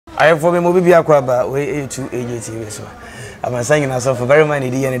I for me movie akwaba we to AJTV so. I'm saying myself very many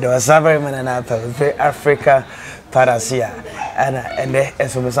day and there was very many na Africa Parasia and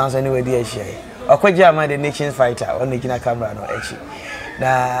as we sounds anyway dey share. Okwaji am the nation fighter on the kina camera no echi.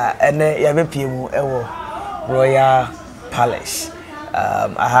 Na ene ya be piemu ewo Royal Palace.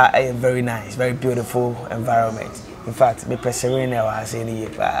 A very nice, very beautiful environment. In fact, me persevering now I say ni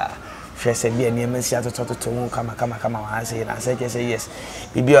pa she say be any mensi atoto to kama I say na say yes.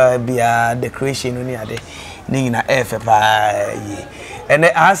 Be a decoration oni ade ni na efe pa yi. And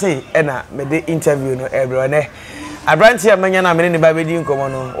I say na me the interview no everyone Abranti amanya na me ni ba be di nkomo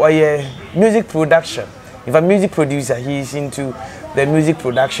no oye music production. If a music producer, he is into the music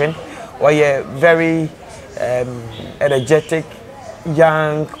production. Oye very energetic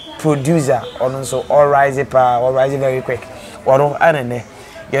young producer or also all rise very quick. Or anene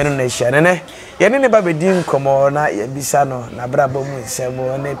yenu ne shanene yenu ne ba be di nkomo na yebisa no na brabo mu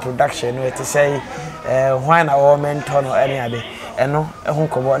nsemo na production no ete say why na o mentor no any ade eno ehun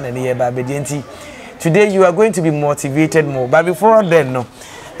nkomo na ne ba be di nti today you are going to be motivated more but before then no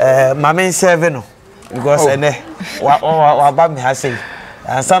mama serve no because ene wa ba me ha say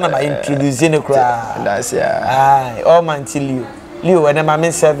ansa na ma introduce ne kra that's yeah all man till you Leo and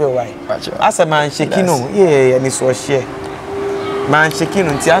mama serve why as a man shaking no yeah and so share man shaking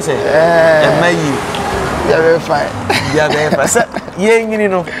unti ase mayi they are very fine ye ngini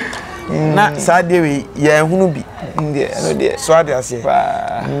no na sa de we ye hunu bi no there so ade ase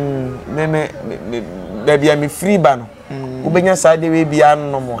me baby am free ba no ubenya sa de we bi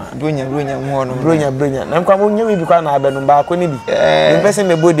an no mo bronya mo no bronya na nkwa mo nya we bi kwa na abenu ba ko ni bi me pese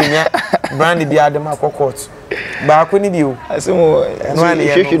me body nya brand bi adem akokot ba ko ni bi o asemo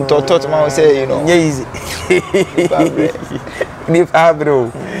you should talk ma say you know easy ni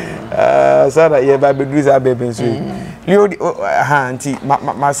abro sada ye ba be do za be so Leo anti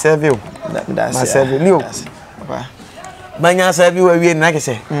ma serve ma serve Leo papa manya serve we wie na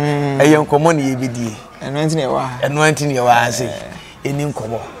kese eye nkomo ne ye bidie eno antini ye wa ase eni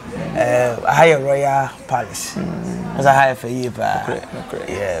nkomo high Royal Palace as a high for you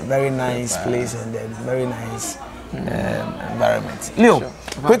yeah very nice place and then very nice environment. Leo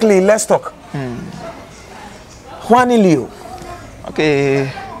quickly let's talk Juani Leo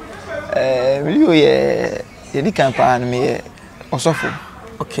okay Leo ye di campaign me osofo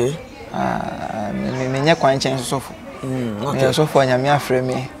okay me nya kwanchen osofo okay osofo nya me afre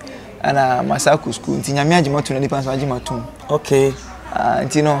me ana Masako school nti nya me agimatu na dipa so agimatu okay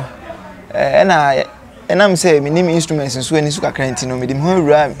nti no enam say me name instruments nso ani su kakra nti no me dim ho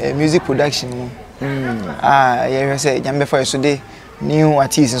wura music production mu ye say nya me for so de new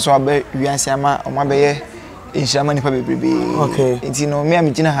artists nso aba wiase ama o ma be ye inshama nipa bebrebe okay nti no me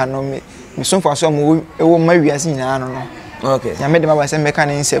am gina ha no me so for so mo ewo ma wiase nyina no okay nya me de ma ba say me ka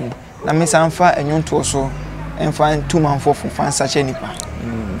ne nsem na me sanfa enwonto so enfa tumanfo fan sache nipa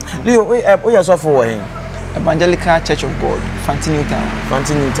Leo we are so for him Evangelical Church of God, Fanti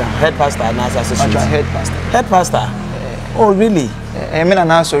Newtown, head pastor and associate. Head pastor. Oh really? Me na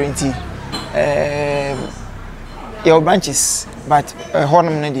now sorry nti. Your branches, but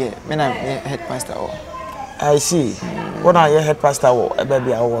honum no there. Me na head pastor. I see. What are your head pastor?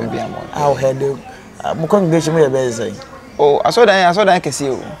 Baby, I want. How head mo congregation me be say. Oh, I saw that kesi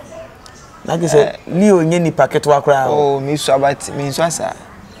o. Like you say, Leo nye ni packet wa kra. Oh, me so about me so asa.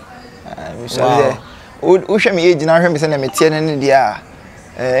 Me so there. O hwe me age na hwe me say na me tie ne dia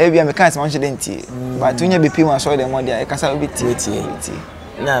e bia me kan se manche dentie but unya be pi ma so dem mo dia e kasa obi tie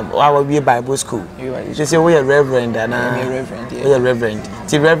na wa be Bible school you say we are reverend and we are reverend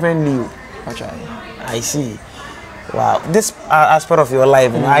ti Reverend Leo I see. Wow, this aspect of your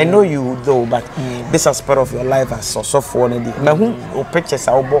life, I know you though, but this aspect of your life as so for one day. Now, who pictures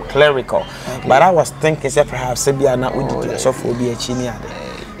are more clerical, but I was thinking that perhaps be an out with so for be a chinia.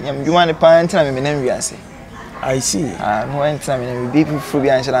 You want to parent and me name we say. I see. No anytime me be free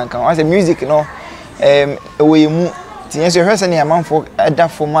answer and come. I say music no we mu tinye so hwese na man for da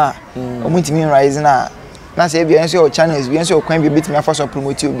for ma o mutimi rise na say be answer your channels be answer your kwan be bitimi afa so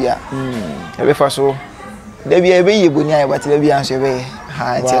promote obi a e be fa so da bi e be yeboni ayi but da bi answer be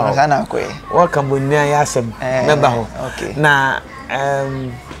ha nti no sa na akoye welcome boni ayi asem meba ho na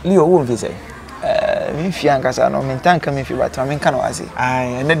Leo wo mfi say me fi ankasa no me tanka me fi but me kan wazi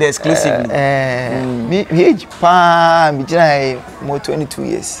and the exclusively me age pa me jina mo 22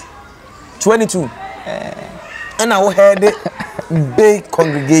 years 22 and I had a big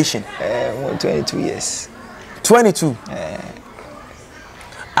congregation 22 years 22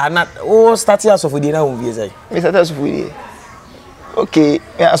 and not all start as of the now we say me start as of the okay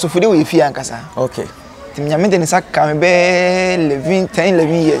as of the we fi ankasa okay Ti nyame de nsa ka me be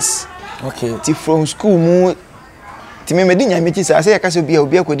 11 years. Okay. Ti from school mu ti me di nyame ti sa say ka so bia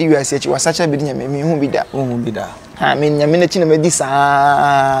obi akodi wiase chi wasacha be di nyame me hu bi da. Hu bi da. Ha me nyame na chi na me di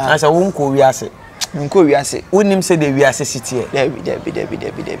sa. Asa wo nko wiase. Nko wiase. Wonim se de wiase sitie.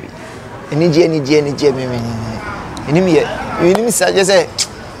 Debi. Enije me. Enim ye. Enim sa je say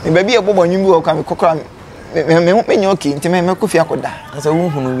me ba bi e bobo nwum bi o ka me kokora me nyo okay nti me kofi akoda. Asa wo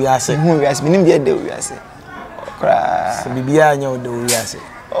hunu wiase. Hu wiase. Menim bi e de wiase. Kra. Se bibia nya o de wiase.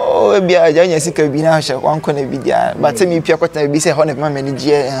 Oh, bia anya sika bi na hye wanko na bi dia. But me pia kwata bi say ho na me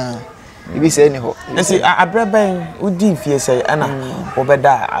nije bi say ni ho. Nsi abraban udi fie say ana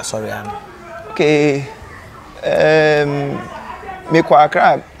obeda asori an. Okay. Me kwa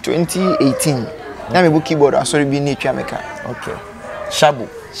Accra 2018. Na me book keyboard asori bi ni twa meka. Okay. Shabu,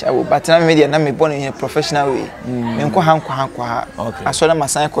 but na me dia na me born in a professional way. Me nko ha. Okay. Asori ma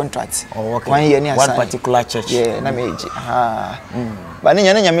sign contract. Oh, okay. 1 year ni assign. One particular church. Yeah, na me eji. Ha. But ni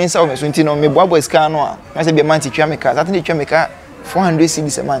nyame nsa o me so ntino me boabo ska no a. Na say be month twa meka. That ni twa meka 400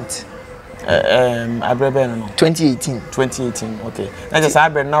 cedis a month. Abreben no 2018, okay. That is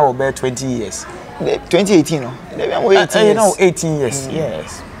Abreben now about 20 years. 2018 no. They am 18 years. No, 18 years.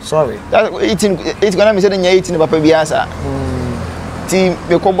 Yes. Sorry. That 18 it's gonna me say nya 18 papa biasa. Ti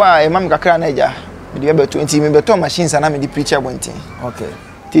me ko ba e mam kakra na ja. Me dey be 20 me be to machines na me di preacher bontin. Okay.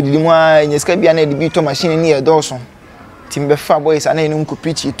 Ti di mu a nya ska bia na di bi to machine ni e do so. Ti me be fa boys ana enu ko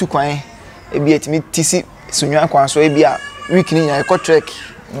preach tu kwan e bi etimi tisi sunwa kwan so e bia week ni nya e ko trek.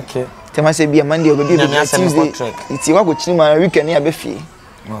 Okay. Tema se bia Monday obi be Tuesday. Iti wa go chini ma weekend ya be fie.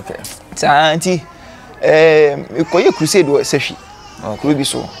 Okay. Sa anti me ko ye crusade wo sehwi. Okay. Bi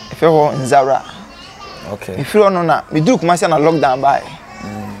so. E fe ho Nzara. Okay. Me firi ono na me duru kuma se na lockdown bai.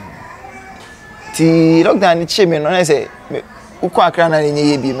 Ti lockdown ni che me no na se ukọ Accra na nye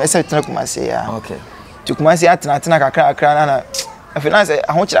ye bi me se tena kuma se ya. Okay. Ti kuma se atena kakra Accra na afi na se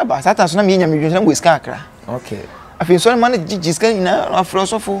ahokira ba satan so na me nya me dwun na go iska Accra. Okay. Afi so na jiska ina afro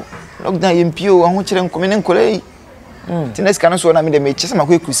sofo lockdown yempio ahokira nkome ne nkole. Ti next kan so na me de me chese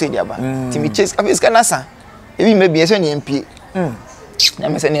makọ crusade aba. Ti me chese afi iska na sa. Ebi me bi ese ne yempie. Na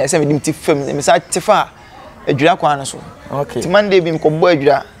me se ne ese me dim ti fam me sa tifa adwura kwa na so. Okay. Ti Monday bi me ko bo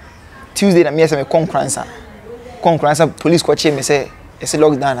adwura. Tuesday na me ese me conference police ko che me say ese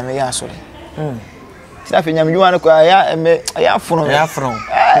lockdown na me ya sore. Ti na fe nyam dwuma no ko ya me ya fono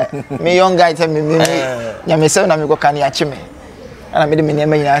me young guy tell me nyam se na me ko kan ya che me ana me de me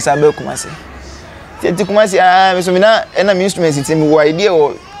nyama nyina sa ba kuma se ti kuma se me so me na me instruments ti me wo idea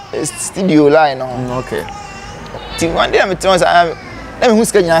o studio line no. Okay. Ti one day me tell sa na me hu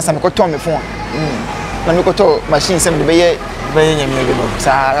ska nyina sa me ko to me phone na me ko to machine se me be ye nyam ye go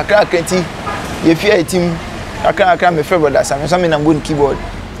sa akra kanti ye fia team akra me favorite brother Sam so me na go keyboard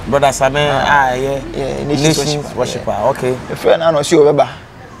brother Sam yeah nations worshiper. Okay. The friend na no see obeba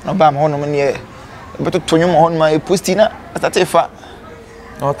no ba me hono me ne but to nyom hono ma postina atate fa.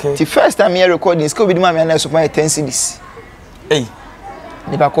 Okay. The first time me recording school bi ma me na so my 10 CDs. Hey.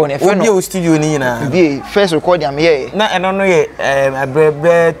 Ni ba ko ne fe no. Obi studio ni na. Bi first recording am here. Na eno no ye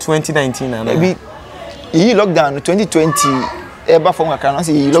abrebe 2019 na. Bi yi lockdown 2020 eba from Accra no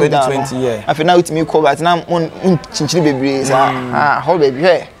say lockdown 2020 yeah. Afi na utimi ko but na chinchini bebre sa how baby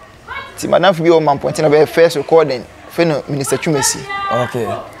here. Ti madam fi bi o man point na be first recording fe no Minister Chumesi. Okay.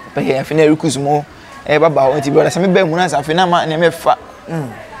 But here afi na recruit mo baba o ti brother say me be mu na sa afi na ma na me fa.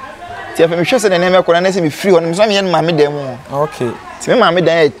 Ti afi me hwese na me ko na say me free on me so me yen ma me dem. Okay. Ti me ma me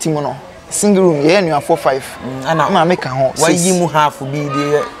dan e team no single room ye enu 4-5 ana ma me ka ho why yi mu half bi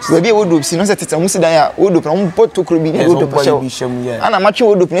de we be wodop si no se tete mu si dan ya wodop na mu poto kro bi ni wodop show ana ma twe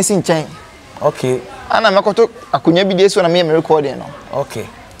wodop na si nchen. Okay. Ana makoto akunya bi de so na me recording no. Okay.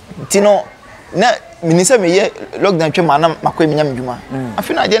 Ti no na minisa me ye lockdown twe ma na makọ eminya medwuma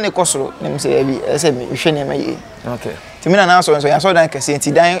afi na je ne kosoro na me se ya bi ese me hwe ne ma ye. Okay. Ti me na na so ya so dan kase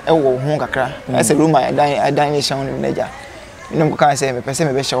ti dan e wo ho kakra ese room dan ni show ni naja inem ko kan se me pese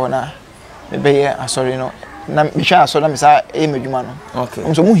me be show na me be ye asori no na me hwa asori na me sa e medwuma no.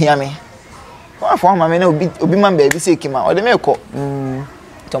 Okay. So mu hia me wa fo ma me na obi man ba bi se kima o de me ko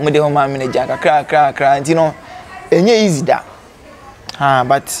to mo de ho ma me na ja kakra nti no enye easy da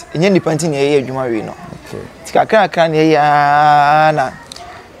but enye nipanti na ye adwuma we no. Okay. Ti kakra na ye na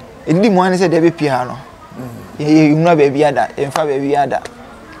edi mu an se de be pia no ye nwa ba bia da emfa ba bia da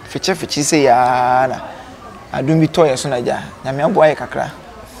fiche se ya na adum bi to ye so na ja na me abo aye kakra.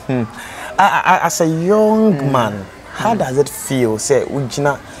 As a young man, how does it feel say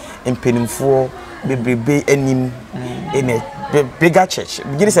ugina empenimfo bebrebe enim in a bigger church?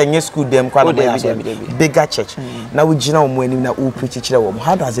 Begin say new school dem kwa na bigger church. Now ugina omo enim na u preach kire wo.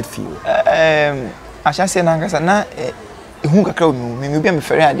 How does it feel? ahyase na ngasa na ehu kakra o me bi me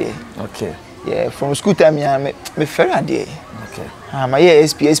fere ade. Okay. Yeah, from school time ya me fere ade. Okay. My yeah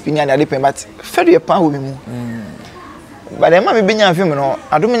SP ni ade pen but fere pa wo me mu. But dem ma me benya afim no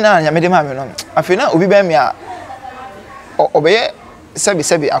adom na nya me dem ma me no afi na obi ba me a obeye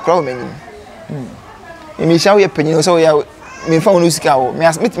sebi akra o manyim. Me sha wo ye panyin so ya me fa wonu sika wo me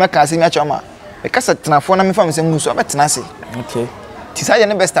ka se me achoma me kasa tenafo na me fa me se ngu so betena se. Okay. Ti sa ya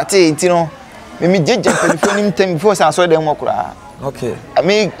ne be start ti no me jeje panifo nim tem before sa so dem okura. Okay.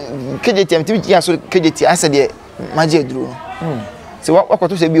 Me KJT ti bi aso KJT asa de maje duro no. Se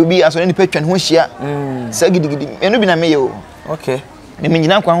wakoto se bi obi aso ne patwan ho hia. Sa gidigidi eno bi na me ye o. Okay. Ne me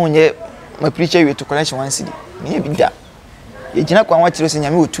nyina kwa ho nye ma preacher we to collection 1 cedi. Me bi da. Ye gyina kwa wa kire se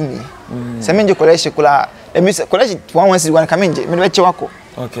nyame otumi. Se me nje collection kula e me collection 1 cedi wan ka me nje me be che wako.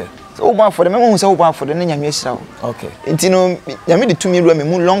 Okay. So wo ba for me hu se wo ba for ne nyame ahira wo. Okay. Enti no nyame de tumi ru me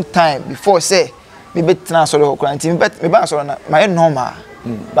mu long time before say me betina so ho kura enti me ba so na my normal.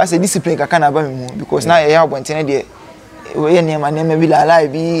 Ba say discipline ka na ba me mu because na ye abonten de we ye nema bi la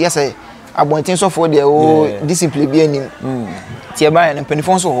live bi yes abonten so for de o discipline bi anim. Ti e ba na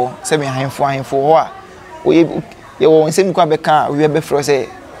panifon so ho se me hanfo ho a o ye wo nsem kwa be ka we be fro say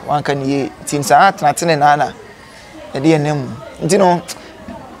wan ka ni tin sa atene na e de enem nti no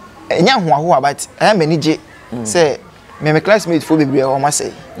enya ho aho about I am enije say me classmate for bebre o ma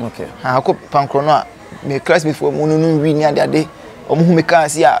say. Okay. Ha ko pankro no a me classmate for mu no wi ni ade o mu hu me ka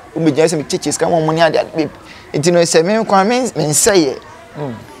si a o be jase me cheches ka mo ni ade nti no say me kwa me say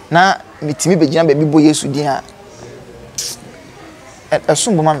na mitimi be gina be bi bo Yesu din a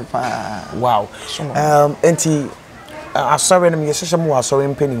asumbo ma me pa. Wow. Enti asori na me yesese mo asori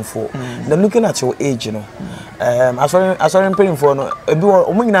mpenimfo. Na looking at your age, you know. Asori mpenimfo no ebi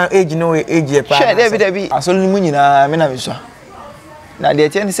o mo nyina age no age e pa. Share David asori mu nyina me na me so. Na de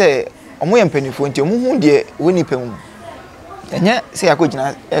tie ne say omo ye mpenimfo nti omo hu de woni pam. Enya say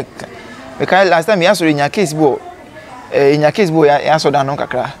akogina me kai last time asori nya case bo nya case bo ya so da no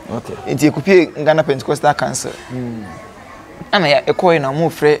kakra. Okay. Nti ekupie Ghana Pentecostal Council. Ana ya ekoy na mo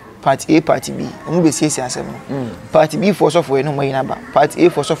frɛ part A part B omo be siesie asem no part B for so for no mo yina ba part A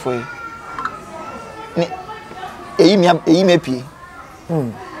for so for ni eyi me pie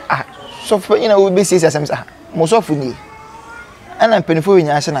so for yina we be siesie asem sa mo so for ni ana penifo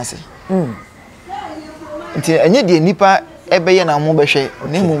nya ahye na se nti enye de nipa ebe ye na mo be hwe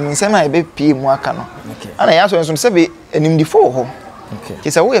na mo nsem a ebe pie mu aka no ana ya so nso se be enimdifo ho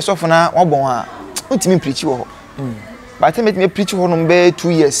ke sa wo ye so for na wobon a ontimi preach wo ho but I me preach for no be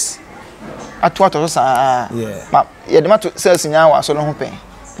 2 years atu sa ma ye de ma to sales nya wa so no ho pen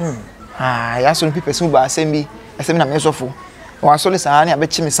ya so no people so ba asem na me so fo wa so le sa na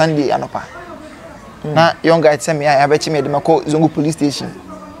abechi me Sunday anopa na young guy tell me ya abechi me de mako Zongo police station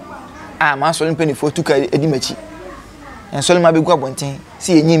ma so no pen fo tuka edi machi en so le ma be gu abonten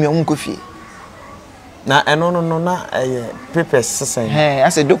si enyi me on kofie na eno no na papers sesen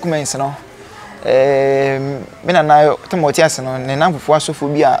as documents no me na na Timothy ase no ne namfofo asofo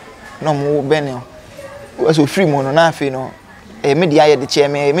bi a no mo bene o so free mo no na afi no me dia ye de che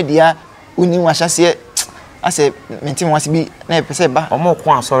me dia uni wa hyase ase menti mo ase bi na e pese ba o mo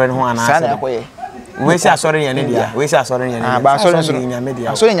ko asore ne ho ana ase sa ko ye we si asore nya ne dia we si asore nya ne ba asore so nya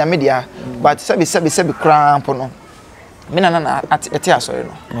media asore nya media but sabi cramp no me na ate asore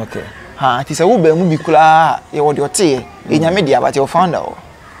no okay ti se wo ba mu bi kula ye wo de ote ye nya media but you founder o.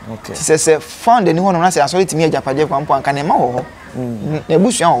 Okay. Ti se found any one na say asori timi ajapaje kwa mpo anka ne ma ho. Na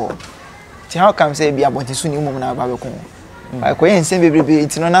ebusu an ho. Ti how come say bi abonti su ni umum na ba be ko. Ai ko yen sen bebrebe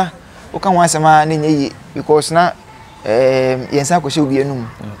ti no na o kan wan asema na nyi because na yen sa ko she obi enum.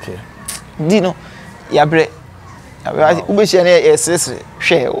 Okay. Di no ya bre. U be she na sesre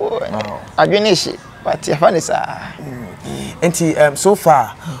hwe adwene she but ya fa ne sa. Enti so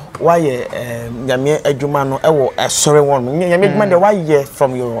far why nyame adwuma no ewo esore won nyame adwuma de why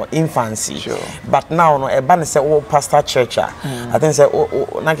from your infancy sure. But now no e ba ne say pastor church I think say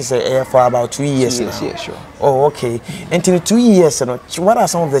na ke say for about 2 years now. Yeah, sure. Oh okay. Until 2 years no what are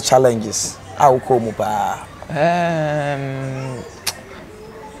some of the challenges how come ba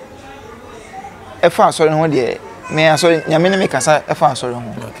e fa sorry ho de me asori nyame ne me kasa e fa sorry ho.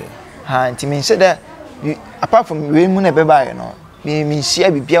 Okay. Ha nti me say that apart from we mu na be ba no me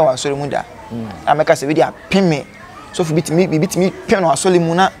share bibia wa asori mu da ameka se we dia peme so for bitimi pem no asori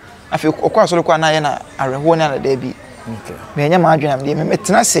mu na afi okwa asori kwa na ye na areho na da bi okay me nya ma adwena me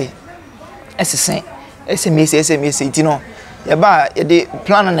metena se esesen SMS ti no ye ba ye de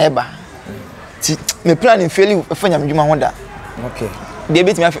plan na e ba ti me plan in failing fanya mdwuma ho da okay de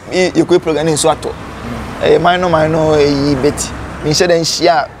bitimi ye ko program ni so ato minor yi beti me share den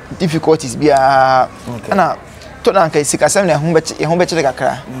share difficulties bia na to na kai sikasem na ho be chire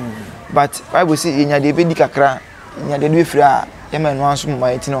kakra but Bible say yenya de be di kakra yenya de be fira ya ma no anso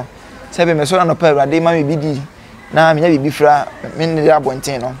mma yeti no se be me so na no pa Awurade ma me bi di na me nya bi fira me ne de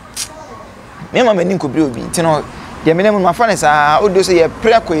abonten no me ma mani nkobire obi ti no de me ne ma fa ne sa odo say ye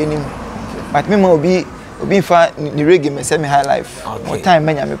prayer ko yenim but me ma obi fa ni reggae me say me high life more time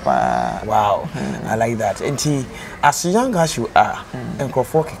manya me pa. Wow. I like that. And as young as you are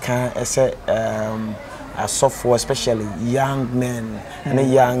enkofo keka say a software, especially young men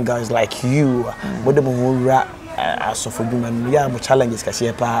and young guys like you, what the more as software women, yeah, challenges can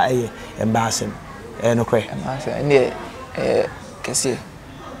see pa embarrassing. No kwe. Embarrassing. Can see.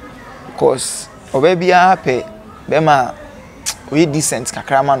 Because obebi happy, bema we decent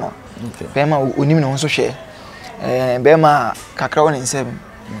kakra ma no. Bema onim no so hwe. Bema kakra won nsem.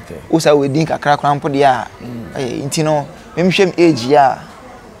 Okay. Usa we din kakra krampo dia. Inti no memhwem age ya.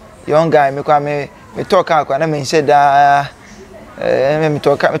 Young guy me kwa me talk akwa na me said me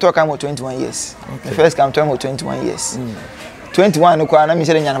talk am 21 years. Okay. The first come to 21 years. 21 no kwa na me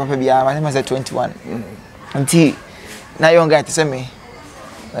said nyana papa bia ma say 21. Inti na young guy to say me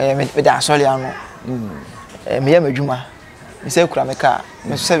da soli ano. Me ya madwuma. Me say kura me ka.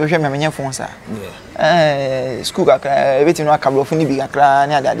 Me say we hwe me nya fon sa. School kakra everything no akablo fo ni bi kakra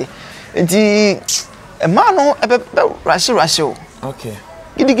ni adade. Inti ma no rush. Okay.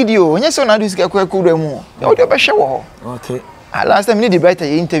 Gidi o nya se na do sika kwa kura mu o de be hwe wo. Okay. Last time me the brighter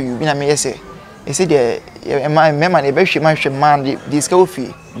interview bi na me say e say de ma na be hwe man the sika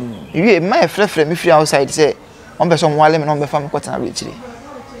ofi. You ma frefre me free outside say on be so mwale me no be fam kwata na rechire.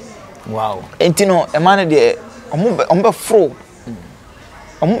 Wow. Enti no e ma na de on be fro.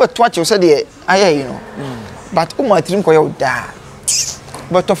 On be to ache say de aye you know. But o ma trim ko yo da.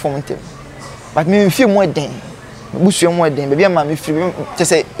 But to form tem. But me feel more den. Busu mo den be ma me free te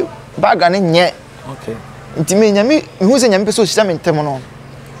say bag na nye. Okay. Nti me nya me hu se nya me so sisa me ntem no.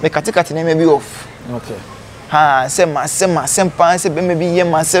 Me katikati na me be off. Okay. Ha se ma pa se be me bi ye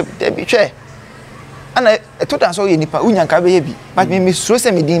ma se de bi hwe. Ana to dan so ye nipa unya nka be ye bi. But me suro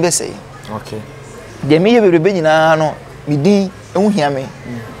se me din be say. Okay. De me ye be nyina no me din ehu hia me.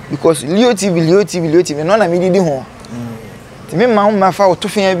 Because Leo TV no na me didi ho. Ti me ma fa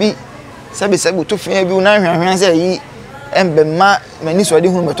otofia bi sabe otofia bi na hwanhwan say yi embe ma mani so de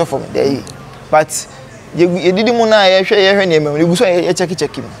hu me tofo de yi. But ye didi mu na ye hwe ne emem bu so ye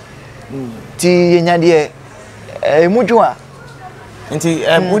check mu. Ti ye nya de mudwo a nti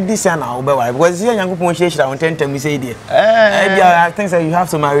mudi say na wo be wa because ye yankopon hye on tentem say de I think say you have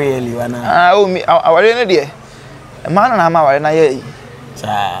to marry early wana me aware ne de man na ma aware na ye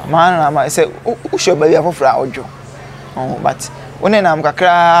man na ma say u sure ba ya fofra ojo but woni na am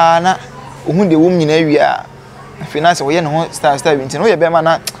kakra na ohun de wom nyina wi finance wo ye no star nti no ye be ma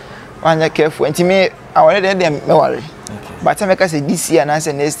na wanya careful nti me aware de me ware but I make say this year na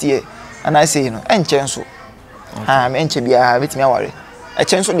say next year and I say you know enche nso me enche bia betimi aware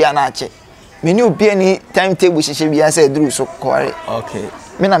eche nso bia na ache me ni obi ani timetable hihye bia say duru so kware okay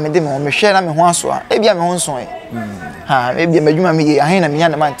me na me de me ho me hwe na me ho aso a e bia me ho nso e bia madwuma me ye ahen na me nya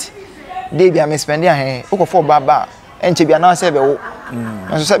na manti de bia me spend ahen ukofo baba enche bia na say be wo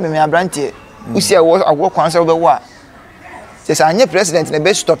nso say me abrantie usi agwo kwan say be wo a say anye president na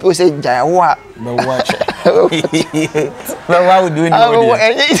be stop o say jaya wo a be wo che but why would do it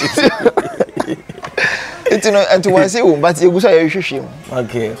no and to one say o but you go say hwehwem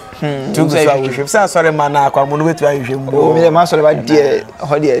okay to go say hwehwem say sorry man na akwa mo no betu ahwehwem o me ma sorry ba de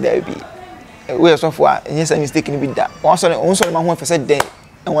ho de da bi we so for any mistake ni bi da won sorry ma ho fese den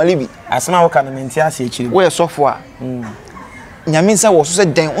en wale bi asema wo ka no menti ase akiri we so for nyame nsa wo so se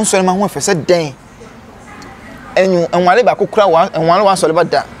den won sorry ma ho fese den enyu en wale ba kokura wa en wale wa sorry ba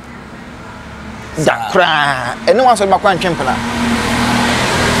da kra ene wan sorry ba kwa ntwempela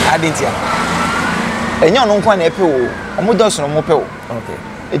adentia enya no nkwa na epe wo omodoso no mo pe wo okay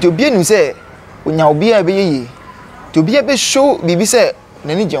eti obi enu se onya obi a be yeye to obi a be show bibi se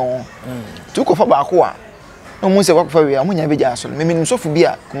nani je won tu ko fa ba ko a no mo se wakofa we amunya be ja asole memi nsofo bi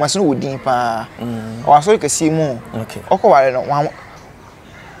a komase no wodin pa o asole kase mu okay okoware no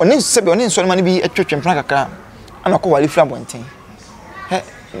oni se be oni nsole ma ne bi etwetwempra kakra ana okoware fra bonten he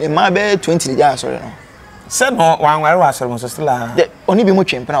ne ma be 20 ja asole no se no wanware wa asole mo so still a oni bi mo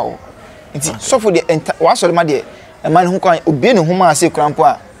twempra wo nti sofo de wa sori ma de e ma ne ho kwan obi ne ho ma ase krampo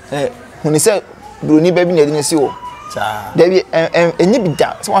a huni se broni ba bi na de nsi wo cha da bi enye bi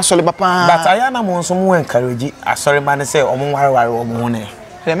da se wa sori papa but aya na mo nso mo encourage asori ma ne se omo ware omo ho ne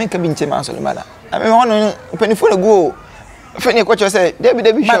re men ka bi nche ma sori ma da me ho no penifo na go Fini ko say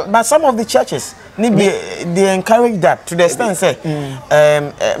Debbie sure. But some of the churches they encourage that to the extent say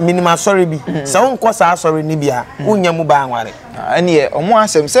minimum sorry bi. Say won ko sa sorry ni bia unya mu ba anware. Ane omo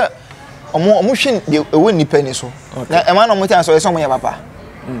asem say omo hwe de ewo nipa ni so. Na e ma no mo tan so omo ya papa.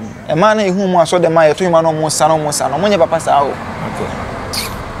 E ma na ehu mu aso de ma ye to ma no mo sa no mo nya papa sa o.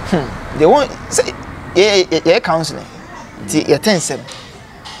 Okay. They want say yeah counseling. Ti ye tensem.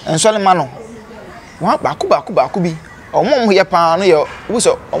 Enso le ma no. Wa baku bi. Omo ye pa no ye wo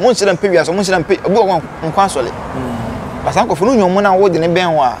so omo nsiram pe wiase omo nsiram pe obo nkwa sole. Basan ko funu nyomo na wo de ne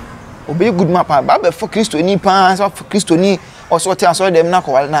ben wa. Obi good map ba be for Kristo ni pa so for Kristo ni oso te aso dem na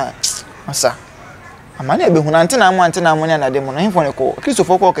ko wale na asa. Amane be huna ante na mo na de mo no hemfo ne ko Kristo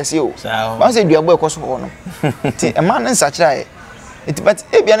fo ko kase o. Ba se duabo e ko so ho no. Ti e man nsa kira e. Iti but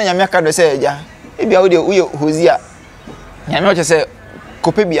e bia na nyame aka do se eja. E bia wo de wo ye Hosea. Nyame o che se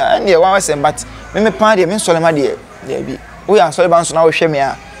kope bia ne wa wasem but me pa de me solema de bi. Wo ya sole ban so na wo hwe me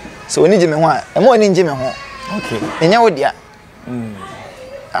a. Se oni je me ho a, e mo oni nje me ho. Okay. Enya wo dia.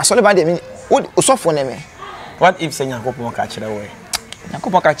 Asole ba de me wo sofo ne me. What if say Yakopon ka kire we?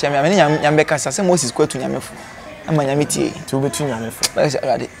 Yakopon ka kire me nyame ka sa se Moses kwatu nyame fo. Ama nyame tie. Tu betu nyame fo. Ba se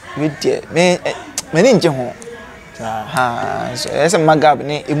ade. We die me ni nje ho. Ha so ese magab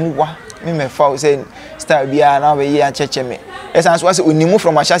ni emuwa me fa say star bia na we ya cheche me. Esa so say onimu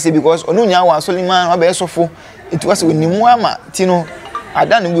from Ashase because onu nya wa Soliman wa be sofo. It was onimu ama tino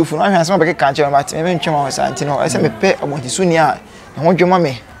adan no fu no ahwan se ma be ka kire me but me ntwema ho sa tino ese me pe omotisu ni a ho dwoma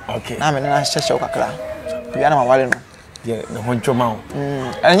me. Okay. Na me na cheche kakra. Bia na ma wale no. Yeah, na ho dwoma ho.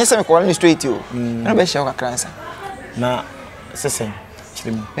 Anya se me ko wale straight o. Na be cheche kakra nsa. Na sesen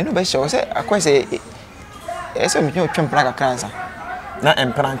chirem. Me no be cheche say akwese ese me twem pra kakra nsa. Na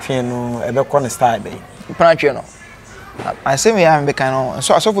emprantwe no ebe ko ne style be. Emprantwe no. Ase me ya me kan no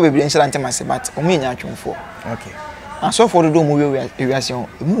so asofo bebre nshira ntemase but omu nya atwemfo. Okay. Asofo do mu wiase ho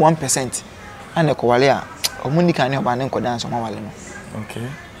emu 1% ana ko wale a omu ni kan ne oba ne nkodan so ma wale no. Okay.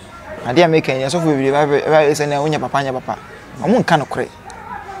 Ade America ya asofo bebre ba ese na onya papa nya papa. Omu nka no kore.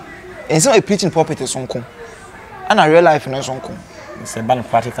 Enso e preaching pulpit so nko. Ana real life no so nko. Say ban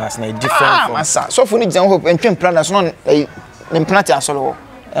practicals na different from asa so for ni jan hope entwem plan na so no ne planti asolo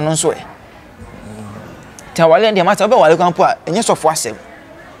eno so e ta wale ndi mata obe wale kwampo a enye sofo asem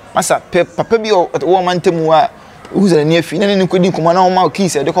masa papa bi o mantemu a uzana ni afi na ne nkodi nkoma na o ma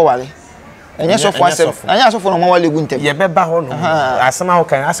kiss e de ko wale enye sofo asem anya sofo no ma wale gu ntem ye beba ho no asema ho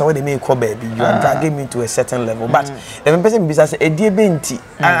kan asa we de me ko ba bi you are dragging me to a certain level but the person be say edie be nti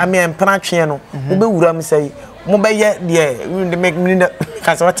am empana twe no wo be wura me say mo be ye de we dey make me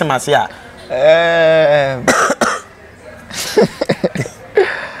kan say what mase a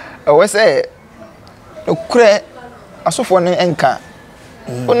we say okure asofo ne enka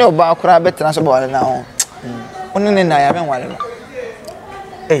oni oba akura betra so ba wale na ho oni ne na ya ben wale no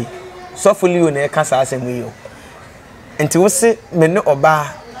sofo liyo na kasa asem yo enti wo se me ne oba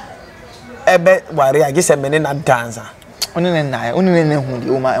ebe ware agise me ne na danza oni ne na oni ne hu di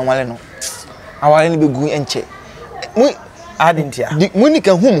o ma enwale no awale ne be gu enche mu adintia mu ni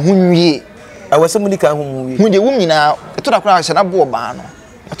ka hu nwie awase mu ni ka hu nwie hu de wum nyina to da kura hye na bo ba no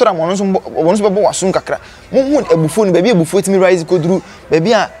to da mo no so be bo wasun kakra mu hu ebufo ni ba bi ebufo timi rise koduru ba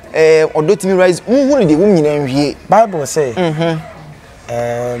bi a odo timi rise mu hu de wum nyina nwie bible say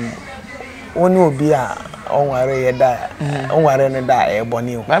oni obi a onware ye da onware ne da e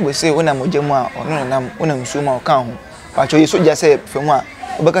boni o bible say wona mogyamu a ono nam wona nsuo ma o kan ho pa cho yeso ja say femu a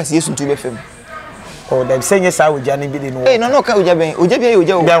obeka se yesu ntu be fem o da say nye sa oja ne bi de no no ka oja ben oja bi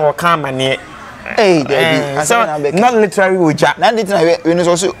oja o bia wo kan mane David asana be not literally oja na ndit na we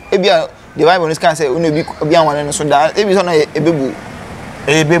no so e bia the bible no can say ono bi obi anwane no so da e bi so na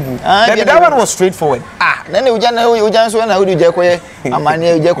ebebu that one was straightforward na ne oja so na odi je koye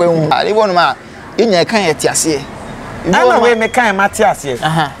amane oja koye hu ali bo no ma enya kan ye tiase ana we me kan ma tiase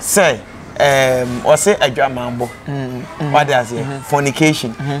say or say adwamambo what does say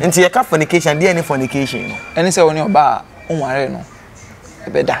fornication nti ye ka fornication dey any fornication no eni say oni oba onware no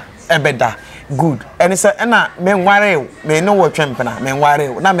ebeda good eni say na me nware me no wo twempena me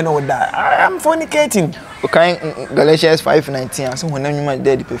nware na me no wo da I am fornicating okay Galatians 5:19 aso honam nyuma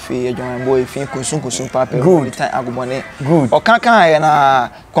dead pefe adwamambo e fin kunsun papa good time agobone good okaka ya na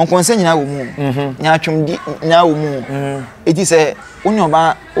konkonse nyina wo mu nya atwum nya wo mu eti say oni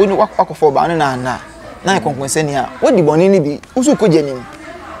oba oni wakofo ba na konkonse ni a wodi bone ni bi usu kojenim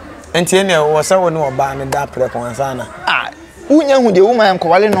enti ene wo say woni oba ne da pre konsa na unya hu de wo man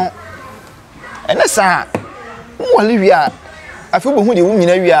kwale no ene sa wale wi a afi bo hu de wo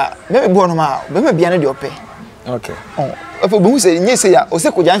nyina wi a me bo no ma be ma bia ne de ope okay afi bo hu se nye se ya o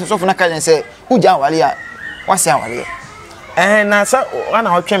se ko jan so fo na ka jen se u jan wale a wase a wale na sa wana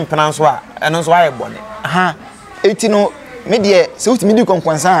hotwe mpena so a eno so aye bone aha eti no me de se utimi di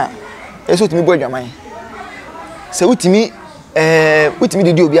konkwansa a se utimi bo adwaman se utimi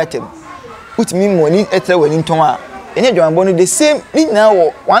utimi di obi atem utimi moni etre wani nton a enye adwaman bo no the same ni na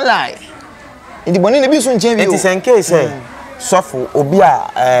wo one lie ndi bone na bi so nchen bi o eti senke say sofo obi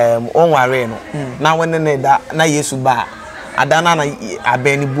a onware no na wone ne da na Yesu ba adana na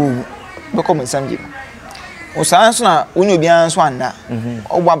abeni bu beko mo samji o sanso na woni obi an so anda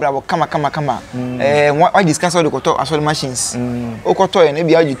ogbo abrabo kama wa discuss all the koto asol machines o koto e na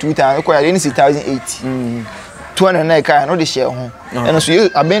bia agi 2000 o ko ya ni 6008 200 na kai no de share ho eno so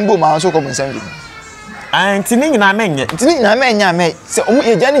abeni bu ma so ko mo samji ntini nyina menya me se o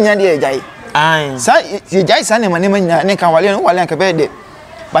ye jani nya de ye jai sa ye jai sa ne ma nya ne kan wale an ka be de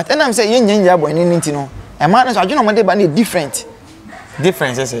but enam say ye nya boy ni nti no e ma na so adwuna mo de ba na different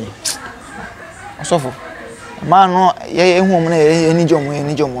say osofo ma no ye hu mo na ye ni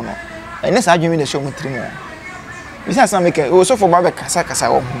jomo no ene sa adwumi de so mo trimo bisa sa make osofo ba be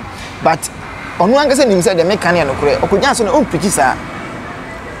kasa wo but onu anga se nim se de mekania no kure okonya so na on preach sa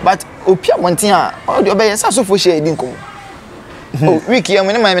but opia wontin a o de obeye sa sofo share edin komo o wiki ya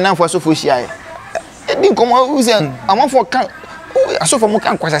me na me na fo sofo share edin komo u se amafo kan asofo mo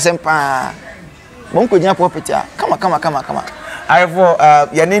kan kwasa sempa bon ko nya property a kama I for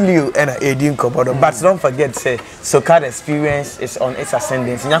Yaneliu and Edin Kobodo, but don't forget say Soccer experience is on its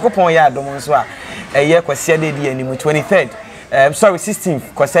ascendance. Nyakopon ya domon so a year kwasiade di animu 23rd. Sorry 16th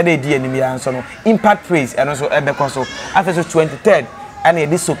kwasiade di animi anso no impact praise and also ebeko so after 23rd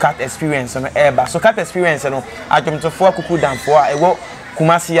and this Soccer experience no eba Soccer experience no adwomtofo akuku danfo a ewo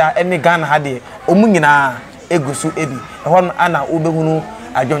Kumasia ene Ghana hade omu nyina egusu ebi ehon ana obehunu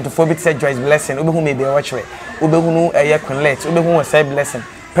adwomtofo bi say Joyce Blessing obehunu me be watchre obehunu eye Quinlet obehunu say Blessing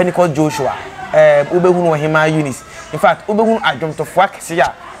Pentecost Joshua obehunu Hima Eunice in fact obehunu adwomtofo akese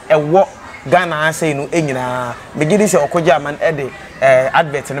ya ewo Ghana say no enyina begidi say okoja man ede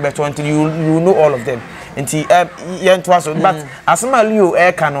advert no beto until you know all of them nti yento aso but asema Leo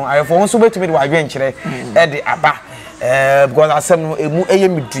kano ayefo won so betumi de wadwen kire ede aba because asem no emu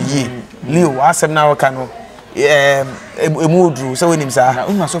eyemiduye Leo asem na kano emu odru so wenim sa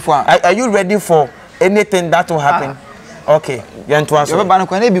are you ready for anything that will happen okay yento aso yo ba no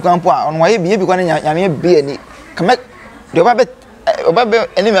kwan e bi kwan po a onwa ye bi kwan nyame bi ani kama de oba be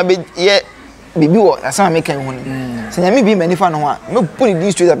eni me be ye bibi wo asama me kan hu ni se nyame bi mani fa no a me put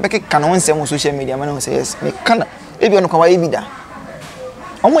the street back kan won sem on social media man say yes me kana e bi ono kwa ye bi da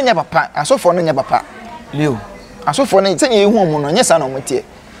omo nya papa asofo no nya papa Leo asofo no tanye hu omo no nya sa no motie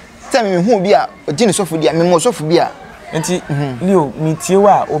tell me hu bi a ogini sofo dia me mo sofo bi a enti Leo mi tie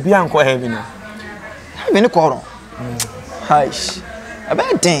wa obi anko heaven no heaven ko ro haish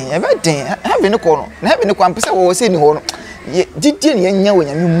about heaven ko ro na heaven ko ampese wo se ni ho no didie ne nya wo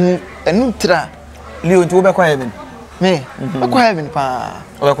nyame mu enu tra Leo nti wo be kwa heaven me be kwa heaven pa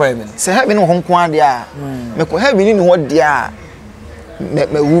wo be kwa heaven se heaven ho nko ade a me kwa heaven ni ho de a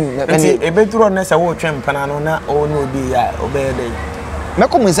me wu me nti ebeturo na se wo twem pana no na o no obi ya obe dey me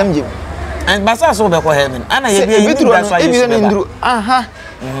ko mun samje and basa so be kwa heaven ana ye bi ebeturo na ebi na nduru aha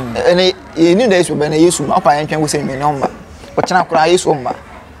ene ni da Yesu be na Yesu ma pa yentwen wo se me no mba o chana kura Yesu mba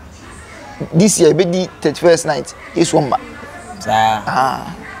this year be di 31st night Yesu mba sa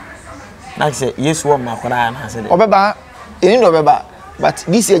like say Yesu mba kura na say obeba eni no obeba but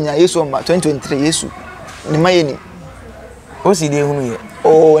this year nya Yesu mba 2023 Yesu ni mayeni o si de hunu ye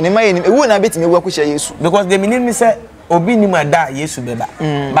oh ni mayeni ewu na betimi ewu akohia Yesu because the meaning me say obi ni ma da Yesu beba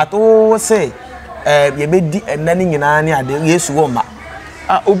but o say ye be di enani nyina ni ade Yesu mba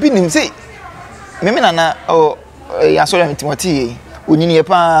obi nim say me na ya so ya Timothy onyini ye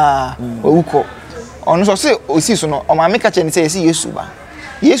pa owuko ono so se osi so no o ma me ka che ni say Yesu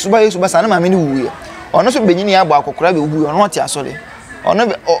ba sa na ma me ni wuye ono so benyini ya gba akokora be wuye ono ti asore ono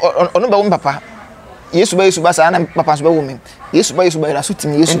be wo papa Yesu ba sa na papa so be wo me Yesu ba ira so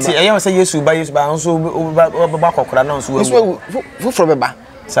timi Yesu ba nti eya say Yesu ba nso ba akokora na nso wo fu fro be ba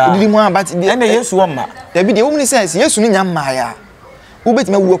didi mu abati bi ene Yesu ma da bi de wo ni sense Yesu ni nya ma ya wo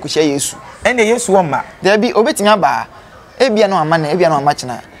betime wu akohia Yesu ene Yesu ma da bi obetime aba ebia no ama na ebia no ama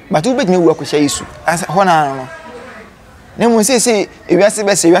chena but wo betime wu akohia Yesu ho na no ne mo se ewiase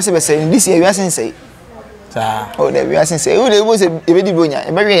be se this ewiase nse sa o de ewiase nse wo de bo se ebedi bronya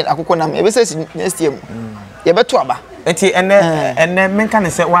ebewe akoko nam ebe se next year mu ye beto aba enti ene menka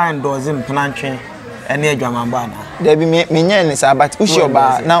ne se wa endorse mpnantwe ene adwamamba na da bi me nya ne sa but ushi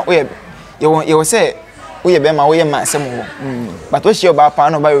oba na wo ye wo se wo ye be ma wo ye ma asem wo but ushi oba pa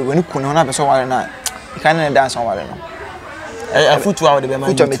no ba we ni kunu na be so ware na kan na dance on ware no futu awo de be ma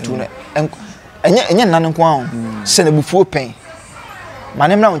futu metu no enye nnan nko an se na bufuo pen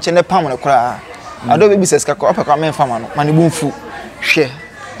mane mra wonche ne pam ne kora ado be bi se ska ko opekwa men fama no mane bunfu hwe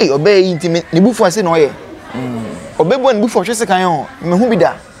obe yi ntimi ne bufu ase no ye obe bo ne bufu hwe se kan yo me hu bi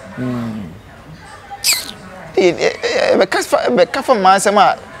da be kafa ma se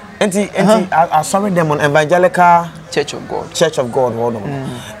ma enti I saw them on Evangelical Church of God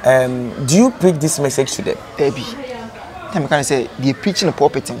do you preach this message to them baby time can say they preaching the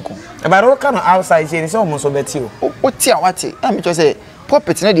pulpit nko but what kind of outside say so almost obeti o ti awate am just say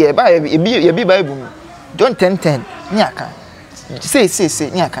pulpit na dey e be Bible John 10:10 ni aka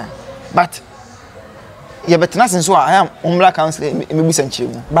say ni aka but you better not so I am umla council me busa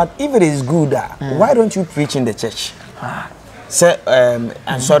nchiremu but if it is good why don't you preach in the church say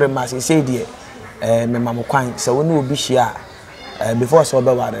I'm sorry mass say there me mama kwan say we no obi hia before so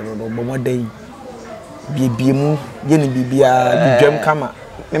be ware no bo modan bibiemu ye ni bibia dwam kama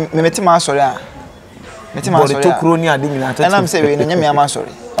me meti ma sorry a meti ma sorry to kro ni ade nyina tatu and am say we no nyame ama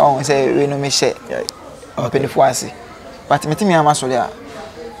sorry oh say we no me share open for us but meti me ama sorry a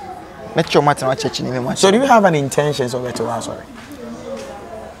meti o matter church ni me ma so do you have an intention of it to sorry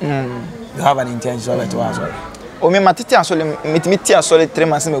you have an intention of it to sorry o me matiti asole meti asole 3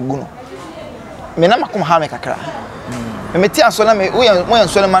 months me gu no me na makom ha me kakra me meti asole me wo yan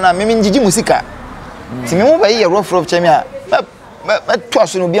sole mana me njiji musika ti me mo ba ye rough chemi a to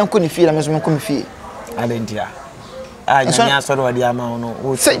asole obi anko ni fie na me so me ko me fie adentia nyame asole wadi ama no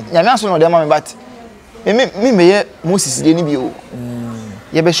wo say nyame asole wadi ama me but me ye Moses de ni bi o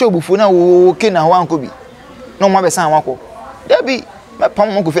ye be show bufu na wo ke na ho anko bi no mo be san wako da bi me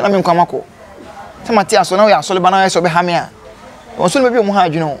pam mo ko fie na me nko amako tamati aso na we asole bana so be ha me a won so be bi mo ha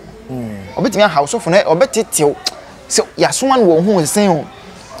adwene o obetimi house of na obetetew so ya so man wo hu sen o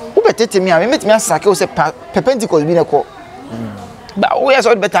obetete mi a me metimi asake o se Pentecost bi na ko ba o ya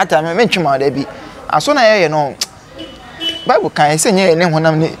so betata me ntwema da bi aso na ye no Bible kan se nye ne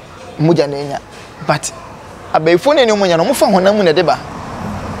honam ne muja na nya but abaifo ne ne munya no mo fa honam ne de ba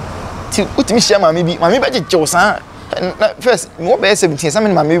ti utimi hia ma me bi ba jeje san first mo be 17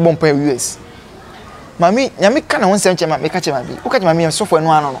 some ma me bi bompa US mami nyame kana won sem chema me ka chema bi o ka chema me sofo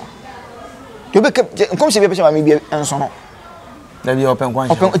enu ano no do be nkom se be chema me bi enso no da bi open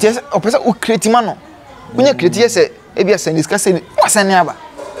kwan open o create ma no unya create yese e bi asan discuss ni wasane aba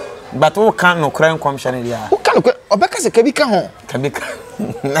but o kan no kran commission dia o kan no obeka se ka bi ka ho ka bi ka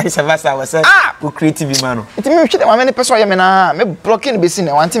na isa vasa wasa o create bi ma no iti me hwede ma me person ya me na me blocking be si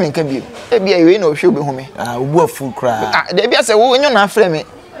na wanti me nka bi e bi ayi na o hwe obi hu me obu afu kra da bi ase wo nyo na afre me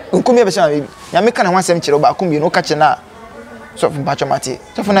nkom ye be chema bi nyame kana ho asem kire oba akom bi no ka che na so fu ba chomati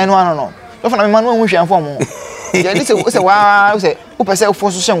so fu na enu ano no so fu na me ma no hu hwe anfo mo ya ni se wa se o pese o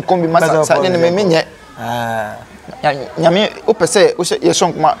fo so hye nkom bi masa sa ne me nye nyame o pese o ye so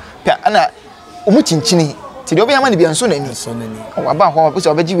nkoma pe ana o mu chinchini ti de obi ama ne bi anso nani o aba ho o pese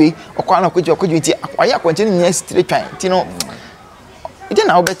obeji we okwa na okwaji ti akwaya akwanche ni nya street twan ti no ide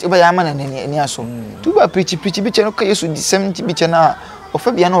na obe ya ama na nani aso tu ba preach bi che no ka Yesu di sem bi che na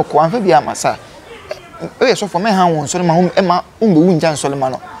ofa bia na okwa anfa bia masa o ye so for me ha won so ma e ma umbe wu njan so le ma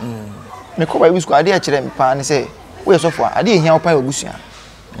no me ko ba bi school ade a kire me pa ne se o ye so for ade ehia opa ogusua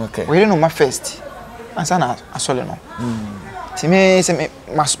okay we no ma first ansa na asole no ti me se me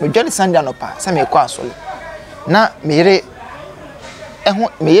jani Sunday no pa se me ko asole na me yere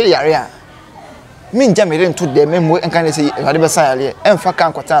yare a me nja me yere nto de me mo enka ne se ade be sa yare emfa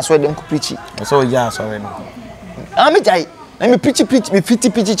kan kwata so de nko preach so ja sorry no me jai na me preach me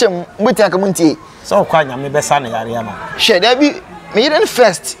fiti chem mbeti aka muntie so kwa nya me be sa na yare ama she da bi me yere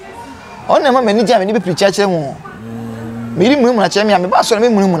first on na ma me ni ja me ni be preach a kire mu me yiri mu na kire me ba so na me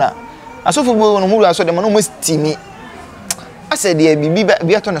mu na asofo bo no mu aso de mo no mo stimi ase de bibi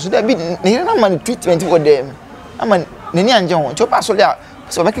bi ato na so da bi ne yere na man treatment for them ama ne ni anje ho cho pa so le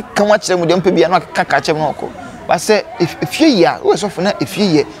so be kan wa kire mu de mpa bi na kaka kire mu ko ba se efie ya wo so fo na efie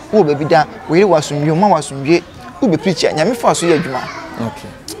ye wo ba bi da wo yere wasumwie ma wasumwie wo be preach nya me fa so ye adwuma okay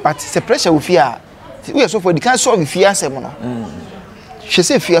but se pressure wo fia wo so fo di kan solve fie asem no hwe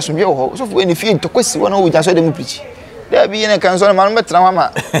se fie asumwie wo so fo ni fie ntokosi wo na wo ja so de mu preach there be in a cancel man betra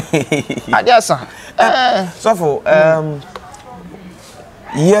mama adiasa so for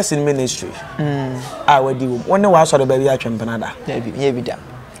years in ministry we di one wa so the baby atwempenada there be ye bi da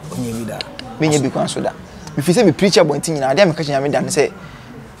onye bi da me nye bi kwan so da me fi say me preacher bontin nyina ade me ka nyame da me say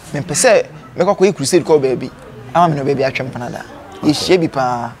me pese me kokko crusade ko baby ama me no baby atwempenada ye hye bi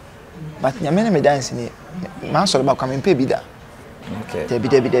pa but nyame na me dance ni ma so ba kwa me pe bi da okay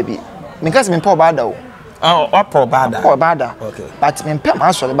there be me ka se me pa ba da o Opo bada. Opo bada. Okay. But me pay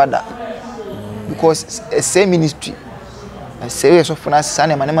my so bada. Because it's same ministry. say so for na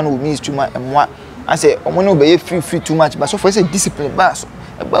sana man man means too much emwa I say omo no be free too much but so for say discipline bass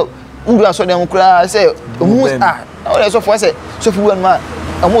about ndu aso dem kura say omu all so for say so for one man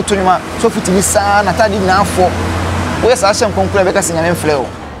omo to ni ma so fitimi sa na tadi na afọ we sa asem konkura be ka se nyame mfle o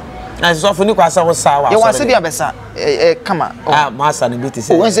na so for ni kwa sa wo sa wa ye wa se bia besa kama master ni biti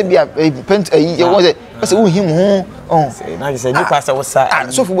say o won se bia pent ye won se wo him ho na say ni kwa sa wo sa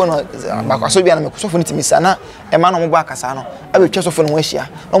so for no ba kwa so bia na me so for ni timi sa na e ma no mo ba akasa no abe twa so for no ahia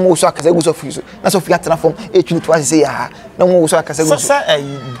na mo so akasa gu so for so na so for atena form e twini to ase ya na mo so akasa gu so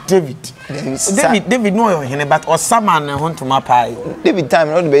David no yo hene but osama na ho ntoma pai David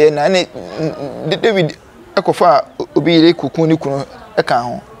time no be na David ekofa obi ile kukun ni kunu e kan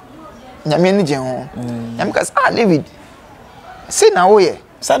ho nyame ni je ho nyame ka David say na wo ye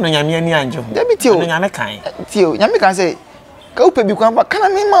say no nyame ni anjo David tio no nyame kan tio nyame ka say ka upe bi kwan ba kana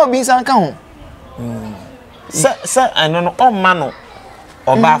me ma obi san ka ho say ano no o ma no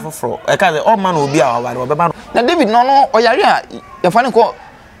oba foforo e ka say o ma no obi a wa no obeba no na David no oyare a ya fa ne ko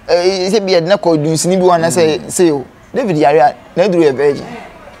se bi edna ko dunsini bi wana say o David yare na duru e virgin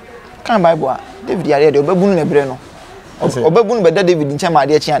kan Bible a David yare de obabunu na bere no obabunu be da David ncha ma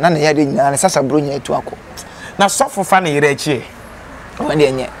de echi na na yare nyina na sasa bro nya etu akọ na sofo fa na yare echi o de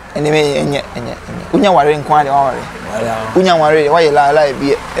enye enye unya ware nko ade wa ware unya ware wa ye la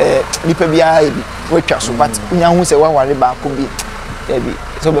bi nipa bi a bi wetwa so but unya hu se wa ware ba ko bi e bi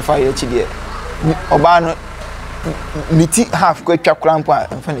so be fa yare echi de oba no miti half ko twa krampo a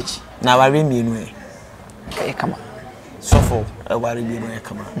mfa na chi na ware mienu e kama sofo ware mienu e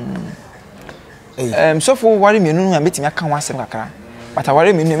kama so for ware mienu no metimi aka ho asem kakra but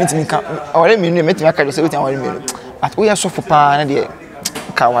ware mienu metimi ka ware mienu metimi aka do se wetin ware mienu but we are so for pa na de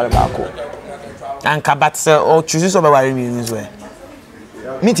ka ware ba ko anka but se o choose so be ware mienu so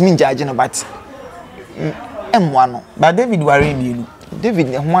metimi njaje no but emwa no but David ware mienu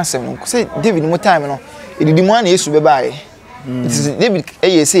David ho asem no say David mo time no edidi mo na Yesu be baaye David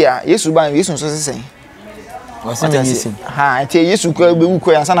say ya Yesu ba Yesu so sesen wasem Yesu ha tie Yesu ko be wu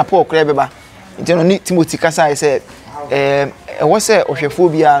ko ya sana Paul ko be ba nti no ni Timothy kasa say wo say ohwefo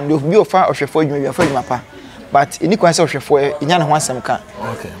bia ndo bi ofa ohwefo adwuma bia fa adwuma pa but ini kwan say ohwefo nya ne ho asem ka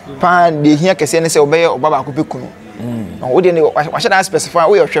okay pa de hia kese ne say obeye obaba ko pekunu no wo de ne wa hye specify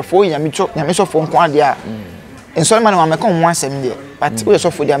wo ohwefo nyame so fo nko ade a ensori man wa me kon ho asem de but wo so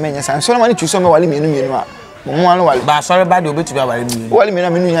fo de amenya san ensori man tu so me wale mienu a mo anu wale ba sorry ba de obetu bia wale mienu wale mienu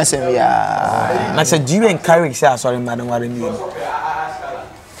amenu nya asem ya na say do you encourage say sorry man wale mienu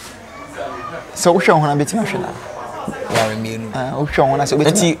so wo hwe ho na betima hwe na ware mienu wo hwe ho na so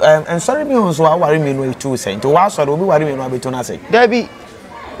betima enti sorry me ho so ware mienu e tu say to wa sorry obi ware mienu abetu na say dabi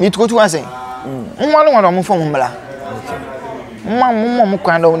ni to tu ase wale mo fo mo mla mo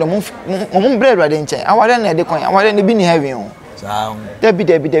kwan do mo bread rade nche aware na de kwan aware ne bi ni heaven o saa dabi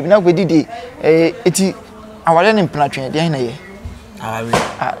na go didi eti aware ne mplatwe de na ye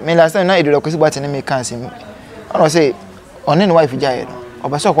aware me last time na edo ko si gbati ne me kan se ono say one ne wife jaye no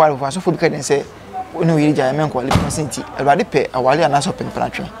obaso ko wale so fo bi ka den say oni wi jaye men ko wale percenti aware pe aware ana so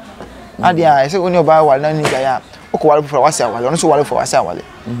mplatwe ade a say oni oba wale na ni jaye o ko wale for wase awale ono so wale for wase awale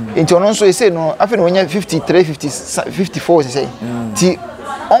enti ono so say no afi no nya 53 50 54 say ti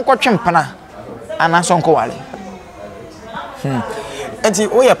onko twempana ana so onko wale enti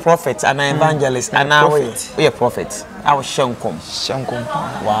we are prophet and an evangelist and now we are prophet our shankom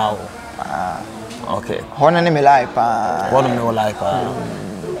wow okay hono ne me like pa hono me like pa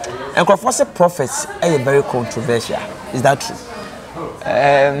and for prophets are very controversial is that true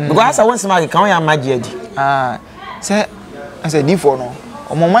because I want somebody can we imagine say as a D4 no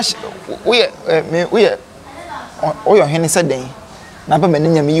omo mash we o yo hene said den na ba mani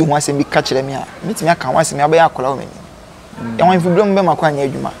nyame yi ho asem bi ka kire me a metimi aka ho asem abaye akola o mani e won fibrom be makwa anya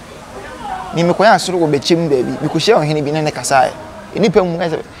adwuma me koya asoro wo bechem baabi bi ko hye o hene bi ne kasa e nipa mu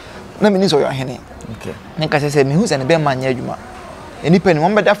na me ni so yo hene okay ne kasa se me hu se ne be ma anya adwuma e nipa ni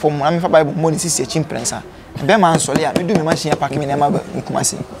won be da fom na me fa bible mo ni sisi chimprensa be ma nsole a me du me machine park me na ma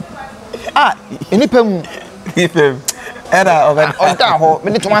nkumase e nipa mu era oda ho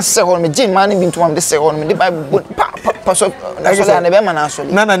me de tuma se ho me gin man bi tuma de se ho me de bible pa so na so na be ma na so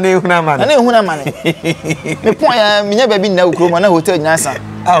na ne hu na ma na ne hu na ma ne me pon ya me nya ba bi na ukro ma na hotel nyasa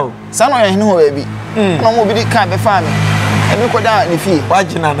aw sa no ya hene ho ba bi na mo bi di ka be fa me e me ko da ne fie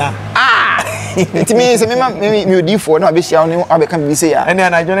wagina na it means me odi for na be hia no abeka bi se ya ene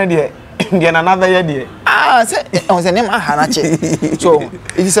na jone de na another year de say on say nem aha na che so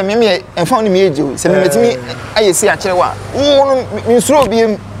it is me enfon ni me eje o say me metimi ayesi a kire wa wo no nsuro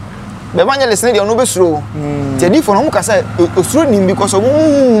bi evangelist ne dey no be suro ti adi for no mu kasa osuro nim because of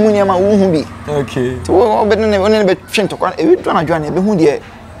mu niam a wo hu bi okay ti wo be ne be twento kwa e do na dwane be hu de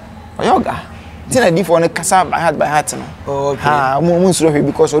oyoga ti na adi for no kasa by heart no okay ha mu suro hwe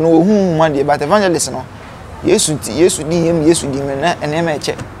because no wo hu man de but evangelist no Yesu di yem Yesu di me na ene ma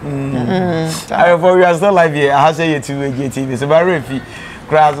eche for we are still live here I say you to TV so ba refi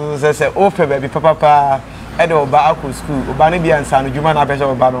crowd say open baby papa e de oba akọ school oba ne bia nsa no djuma na pese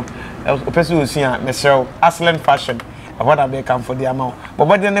oba no opese osua mesrew Aslan Fashion what are they come for the amount but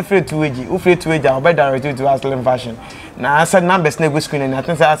what they free to age o free to age oba direct to Aslan Fashion na I said numbers na go screen and I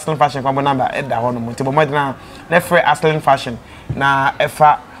think say Aslan Fashion kwa number e da ho no mo ti bo modern na free Aslan Fashion na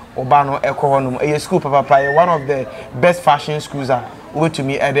efa oba no ekohonum e school papa one of the best fashion schools are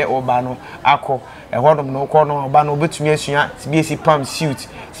obetumi ede oba no akọ ehonum no kọ no oba no obetumi asua CBC pam suit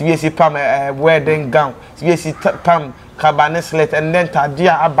CBC pam wedding gown CBC pam cabane slit and then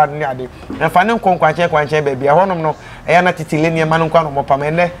tadia abadne ade na fa ne kwankwanche baby ehonum no eya na titile ne ma no kwa no mopam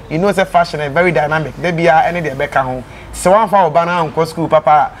ene you know say fashion is very dynamic there bia ene de beka ho so one for oba na nko school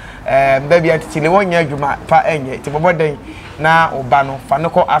papa baby titile wonya adwuma pa enye ti boboden na oba no fa ne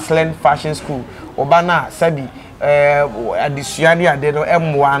ko Aslan Fashion School oba na sabi adisuani ade no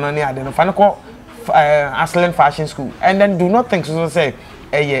emwa no ne ade no fa ne ko Aslan Fashion School and then do not think so say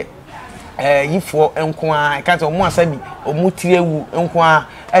yifo enko a ka say omo asabi omo tirewu enko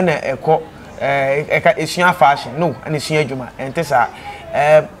a na eko eka esua fashion no na esua adwuma ente sa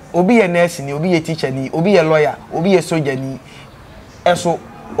obi ye nurse ni obi ye teacher ni obi ye lawyer obi ye soldier ni eso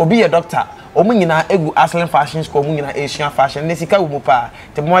obi ye doctor omo nyina egu Aslan Fashion School omo nyina esua fashion ne sika wo mu pa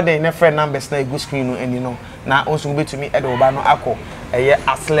te more than na friend numbers na egu screen no eni no na onso go betumi e de oba no akọ eye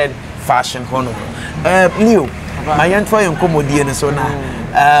Aslan Fashion hono Leo my entry in comedy and so now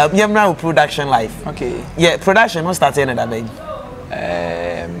yemra production life okay yeah production no starting at that big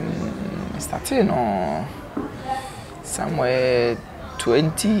starting no somewhere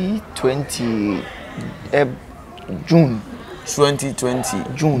 2020 June 2020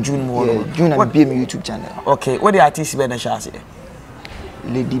 June more yeah, June and be my YouTube channel okay what the artist be na share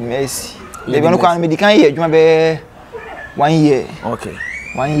Lady Mercy Lady no kwa me di kan year adwuma be 1 year okay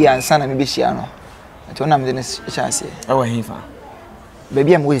 1 year and sana me be share no ati ona me ne chance e wa hifa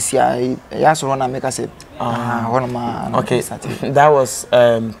baby am we sia ya so na make say one ma okay that was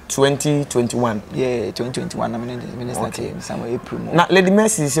 2021 yeah 2021 na me started somewhere April na Lady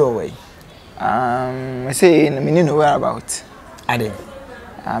Mercy is your way I say me no where about ade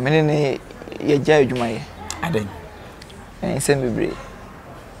me ne ye ja adwuma ye ade say me bre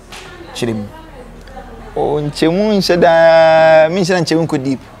chirim o nchemu nsheda mi nsheda nchemu ko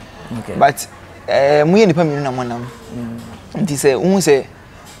deep okay but mu ye nipa mi na monam nti se hu se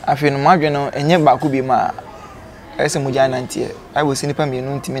afi no madwe no enye ba ko bi ma ese mu ja nante I will see nipa mi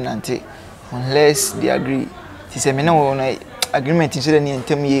no ntimi nante unless they agree ti se me na wo no agreement nsheda ni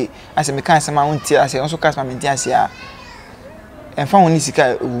entem ye ase me kan se ma wonti ase onso kas ma menti ase a enfa woni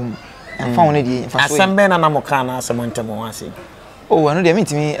sika ewum enfa woni die enfa so asembe na mo kan na ase mo ntem ho ase oh I know they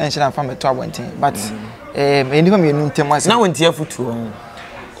ntimi ensheda fa me to abonten but nipa mi no ntem ase na wonti afutu ho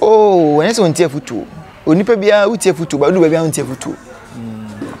oh when say wonti afutu onipa bia wuti afutu ba du ba bia wonti afutu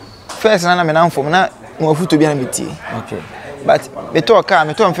first na me na mfom na mo afutu bia na meti okay but me to car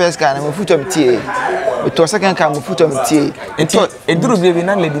me to first car na mo afutu meti me to second car mo afutu meti ento eduru bia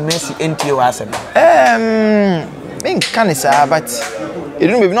na Lady Mercy NPO asem me kan sa but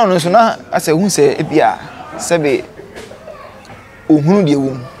eduru bia na no so na ase hu se bia sebe ohunu de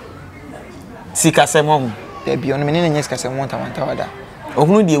wom sika semom de bia no me ne nyes ka se monta wada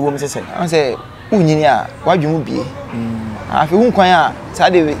ohunu de wom sese an se unyini a wadwumu bie afi hu kwan a sa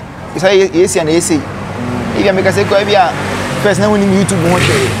de say yesi na yesi iga me ka se ko bia first na woni YouTube ho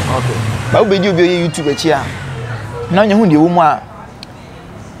hwe okay ba wo be di obi YouTube achi a na nya hu de wom a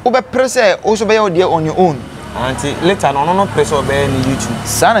wo be press o so be your there on your own anti later no press o be ni YouTube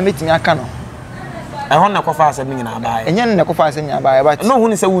sa na metimi aka no e hon na kofa asem nyina ba enye na kofa asem nyina ba but no hu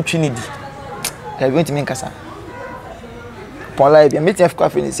ni se wutwi ni di e bi ntimi nkasa Paula bia metimi afika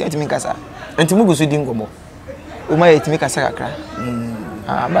finish ntimi nkasa enti mugu so di ngomo o ma yetimi kasa kakra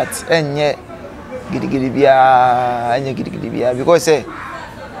but enye gidigidi bia because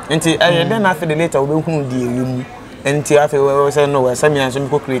enti then after the later we hunu di ewum enti after we say no we say me and so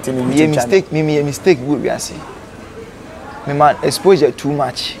me create me mistake go be ase me man exposure too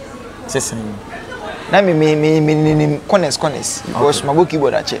much sesen na me corners because my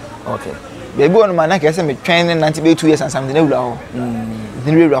keyboard ache okay baby on man na ke say me train 2 years and something na wura ho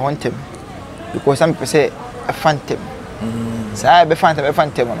didn't wura ho because some people say a phantom say be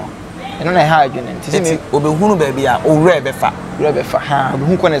phantom no eno na ha adwene nti se obehunu ba bia owura be fa ha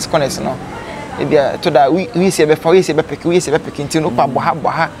obehu corners no e bia to da we se be fa we se be peke nti no pa bo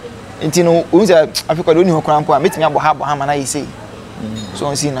ha nti no o nse Africa do ni ho kran po a metimi abo ha ma na yisi so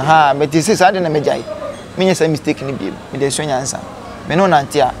on si na ha meti se sa de na mejai menye sa mistake ni bi me de so nyansa me no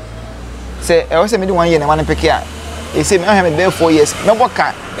nanti a se e wo se me de 1 year na wan peke a e se me ha me be 4 years me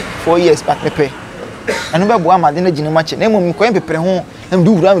boka 4 years but pepe anu be bo amade na gine mache na mom ko pepere ho na me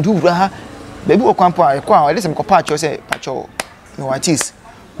du wura ha baby wo kwan po a ko a le se me ko pa cho se pa cho no artist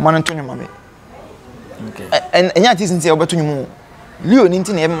man ntonyo mame okay enya artist nti e obetonyo mu Leo ni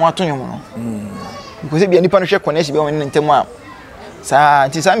nti na e mo atonyo mu no because bia nipa no hwe connection be won ne ntem a sa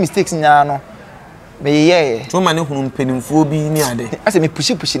nti sa mistakes nya no me ye to ma ne hunu mpenimfo bi ni ade ase me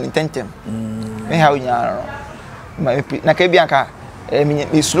pushi ni tentem me ha unya no na ka bia ka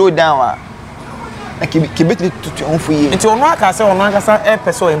me slow down a na ke betli tutu onfu ye nti ono aka se ono aka sa e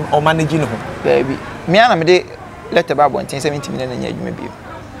pese o manage no ho baby me ana me de letter ba bon 70 million na nya adwuma bi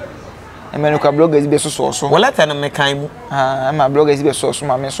emenu ka bloggers be so wala ta na me kan mu ama bloggers be so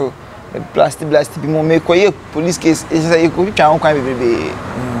ma me so plastic bi mo me koye police case e say ko twa kwan bebebe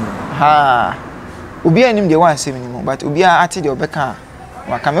ha obi anim de wan asem ni mo but obi a ate de obeka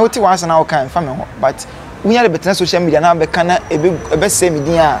wa ka me oti wa asa na o kan fa me ho but unya de betena social media na beka na ebe say me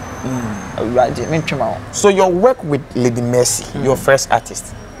din a raje me twema ho. So your work with Lady Mercy your first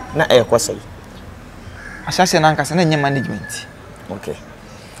artist na e kwasel asase na nka se na nya management okay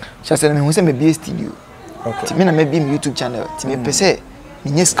asase na me hu se me be studio okay ti me na me be YouTube channel ti me pese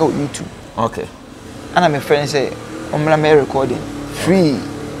me nya ska YouTube okay ana me friend say omra me recording free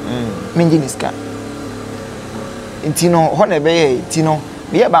me ngi niska intino ho na be ye intino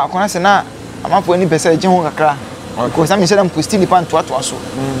be ba akona se na amafo ni pese je ho kakra because am say am post ni pan to aso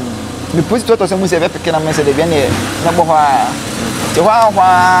me post to aso mu se be peke na me se de be na bo ho a je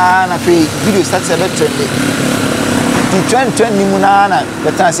wa na fe video start se be trend ni mu na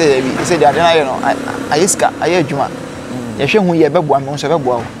betan se bi se de ade na ye no ayiska aye adwuma ye hwe hu ye be boa me so be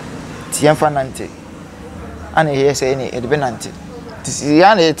boa ti yemfa nante ana ye se ni e de be nante ti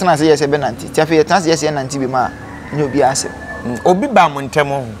ya na ye tena se ye se be nante ti afi ye tena se ye se nante bi ma ni obi ase obi ba mo ntem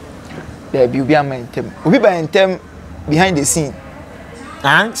ho there be obi am ntem obi ba ntem behind the scene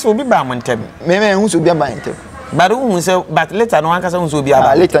so obi ba mo ntem me hu so obi ba ntem but hu se but later no anka se hu so obi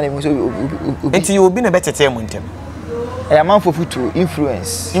aba later hu so obi enti obi na betete mo ntem a man for to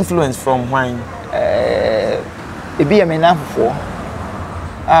influence from wine e be me na fofo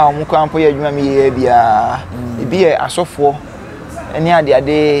mo kan po ye adwuma me ye bia e be asofo eni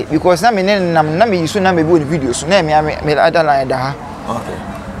ade because na me na me yiso na me be on video so na me ada line da ha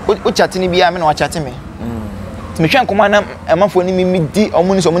okay o chat ni bia me na wa chat me me hwan koma na amafo ni mi di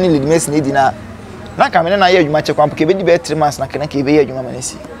omo ni so mo ni Lady Mercy na di na ka me na ye adwuma che kwampo ke be di be 3 months na ke be ye adwuma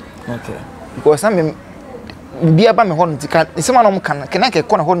manasi okay because na me bia ba me ho ntika isema no mka na ke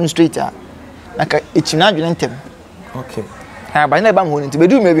kona ho straight a na ka echina adwene ntem okay ha ba na ba me ho nti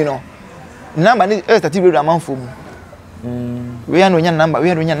bedu me bi no number ni start bi amanfo mu we anu nya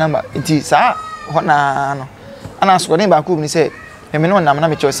number nti sa ho na no ana so ne ba ko ni se me no nam na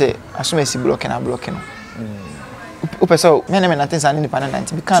me cho se asoma si block no o peso me na me na tensa ni pa na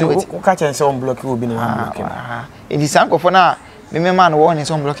nti bi kan wait o ka chen se on block obi ni block nti sa nkofo na me ma no wo ni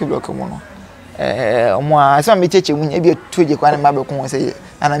se on block mu no omo a so me cheche mu nya bi tuje kwa na ma be ko se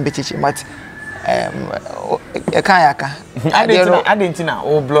ana be cheche but e kan yaka adentina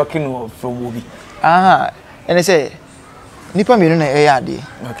o blocking no from obi ene say nipa me no e ya de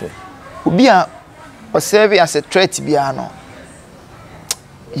okay obi a o serve as a threat bia no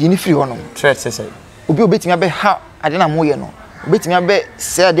yini free hono threat say obi obetimi abe ha ade na mo ye no obetimi abe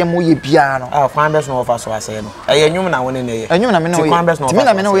say ade mo ye bia no kwan bes no offer so ase no e nyum na woni ne ye nyum na me no ye timi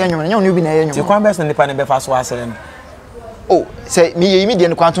na me no ye nyum na nyum no bi na ye nyum ti kwan bes no nipa ne be fa so ase no say me ye mi de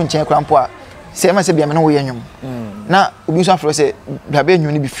no kwan to nchen kwan po a say ma say bia me no ye nyum na obi so afro say bia be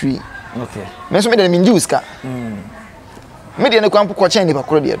nyum ni bi free okay me so me de me ndi uska me de no kwan po ko chen ni ba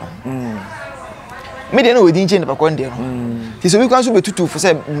koro de no me de no we din chen ni ba koro de no ti so bi kwan so betutu fo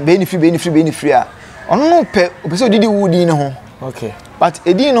say be ni free a ono no pe opese odidi wudi ne ho okay but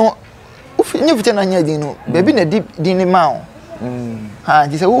edin no nyi fite na nya edin no baby na din ni ma o ha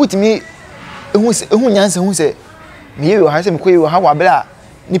ji say wutimi ehun nyanse hu say me ye ha say me koye ha wa bela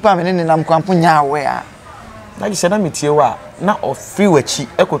nipa me ne nam kwampo nya awe a na ji say na metie wa na o free wachi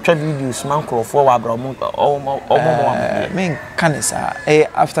ekotwa videos man crofo wa abra omo me kanisa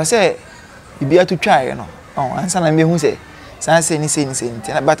after say bibia to try no ansa na me hu say say ni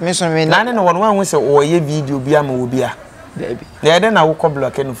but me so me na ne no won wan say o ye video bia ma obi a baby na ye na wo ko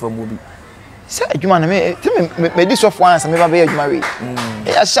block no from obi say adwuma na me di sofo ansa me ba be adwuma we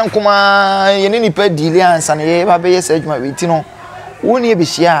ya hyan kuma ye ne nipa dile ansa na ye ba be ye say adwuma we ti no woni e be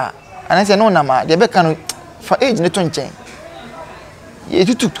hia ana say no na ma de be ka no fa age ne to nchen ye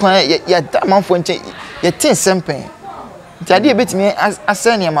tutu kwan ya da manfo nchen ye tin sempen ti ade e betimi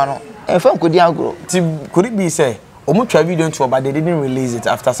asene ma no e fa nkodi agro ti could it be say omo try video into but they didn't release it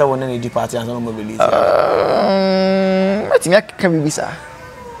after say one energy party and some release it matimi aka bibisa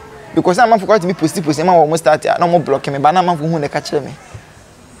because I'm for to be post ma wo start no mo block me ba na man for hu ne ka kire me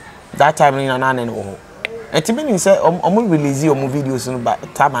that time ni na na no and ti mean say omo release omo videos no ba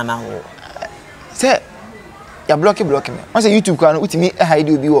time na ho say ya block me on say YouTube kan utimi hide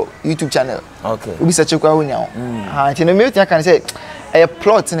obi wo YouTube channel okay obi search kwa wo nya ha ti no me tia kan say e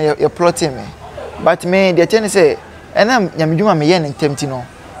plot na e plotting me but me the thing say enam nyamedwuma me ye ne ntemti no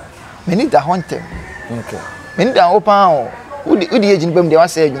me need that one time okay me need that open udi age ni bam de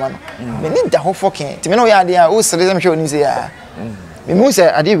wase adwuma no me need that ho fokin ti me no ya de a o sere me hwe oni say ya me mu say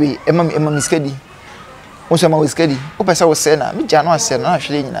ade we ema miskadi o so ma miskadi o pesa o se na me ja no ase na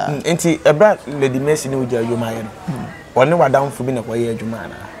ahwe nyina enti ebra lady Mercy ni oja adwuma ye no oni wadamfo bi na kwa ye adwuma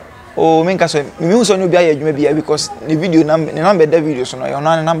na o me nka so me hu so no bi aye adwuma bi because the video number the video so no your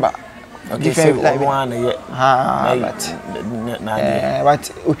number okay say one ye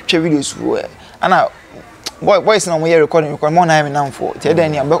but o twa videos wo ana boys na mo ye recording mo na me namfo ti eda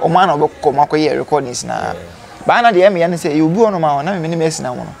ni o ma na obekọ ma ko ye recordings na ba na de me ya ne say you bi ono ma na me ne Mercy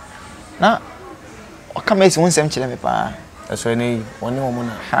na mo no na o ka Mercy won sem kire me pa eso ni woni wo mo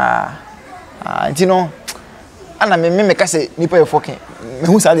na nti no ana me ka say nipa ye fokin me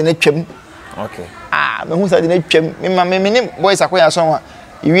hu sa de na twam okay me hu sa de na twam me ne boys akoya so wa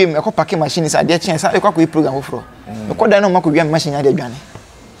iwie me ko pack machine sa de chen sa e kwa ko program ofro me ko da na ma ko wi machine ya de adwane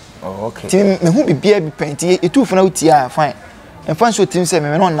oh okay ti me hu bibia bi penti etu funa utia fine enfan so tim se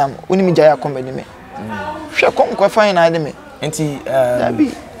me no nam oni mi jaya company me hwe kom kwa fine na de me enti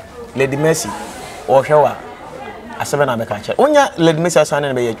Lady Mercy o hwewa asebe na be ka che onya Lady Mercy asane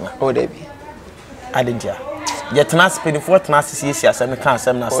na be yedwuma o da bi adentia ye tena spend for tena sisi aseme ka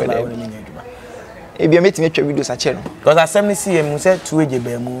asem na asema woni mi yedwuma e bia metime twa video sa che no because asem ni si em se tu eje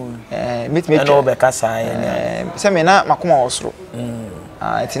ba mu metime twa no be ka sa ye se me na makoma osoro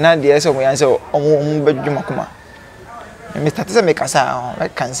tina de ese mo yan se omo bedwu makoma me start se me kasa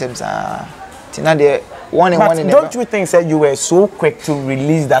like cancel sa tina de one in one in don't you think that you were so quick to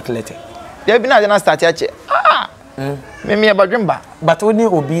release that letter there be na start ya che me abadwemba but only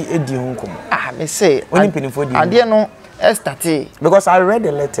obi edi hunkom me say only pinifo di ade no start because I read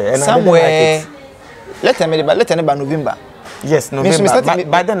the letter and somewhere, I didn't like it letter ne ba November yes November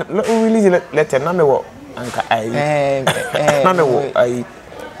but then release the letter na me wo anka na me wo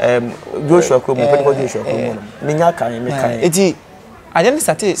Joshua Kromo people Joshua Kromo me nya kan me kan eti I didn't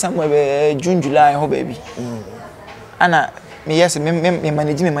start somewhere June July ho baby ana me yes me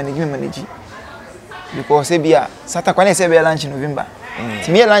manage because ebia Saturday kwa na se be lunch in November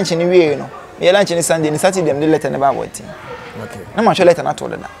ti me lunch ni we no me lunch ni Sunday ni Saturday dem de letter ne ba boti okay na ma show letter na to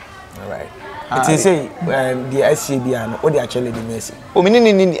da all right it is say the SCB and o dey actually the Mercy o me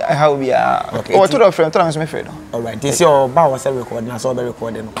ni how be o to do friend to am so me friend all right this your ba was record na so be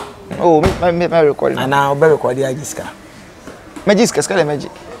record no oh me record and now be record the Agiska Magiska skale magi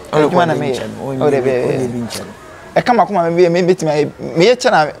o juma na me o de be e kama kuma me betimi me ye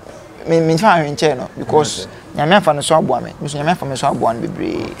chana me fa hwenche no because nyame afa no so aboa me so nyame afa me so aboa no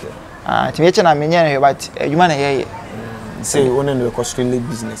bebre ti me chana me nyane but juma na ye say one no costly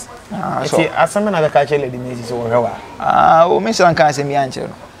business so asame na ka chele di Mercy so hwewa o me shan kan se mi anche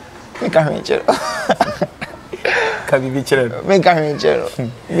no me ka hwenche ka bibi chere no me ka hwenche no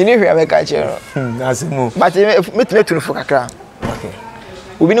me ni hwe me ka chere no asemu but me tunu fo kakra okay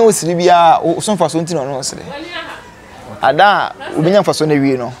obi na osiri bia o so mfa so ntino no osiri ada obi nya mfa so na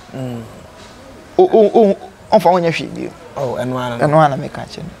wie no on fa wonya hwe bi oh eno ana me ka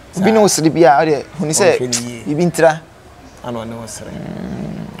chere obi na osiri bia o de huni se bibi ntira ano ne osiri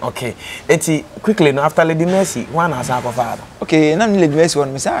okay eti quickly no after Lady Mercy one asa akofa okay na Lady Mercy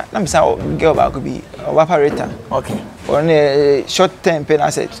one misa na misa girl ba ko bi o ba pareta okay on short term pen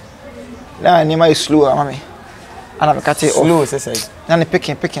asset na ni my slow amame ana be kate slow say na ne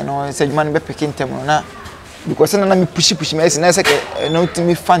picking no say juma ne be picking tem no na because na me push me na say no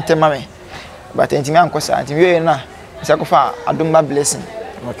timi fantem mame but ntimi ankosa ntimi we na say ko fa adomba blessing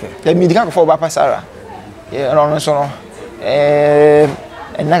okay ya mi dika ko fa ba pasara no so no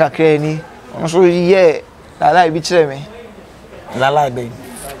enaka kreni ono so ye la bi kire me la be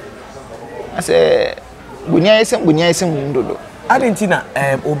ase bunia yesem ndodo adentina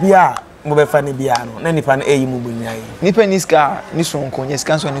obi a mo be fa ne bia no na nipa na eyi mu bunia yi nipa ni ska ni sonko ni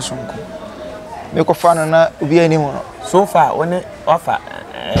ska so ni sonko me ko fa no na obi ani mu no so far one offer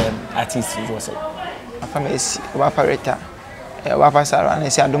artist was it afa me si wa pareta wa pa sara na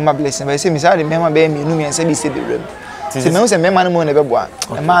si adoma blessing ba se mi sa de mema be mi nu mi ense bi se be rem se me hu se mema no mo na be boa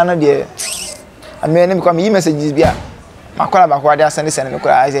ma no de ame ne mi kwa mi messages bia makola ba kwa de asande se ne me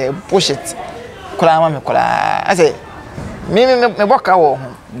kwa I say push it kola ma me kola I say me boka wo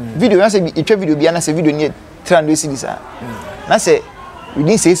video na say itwa video bia na say video ni 300 cedis na say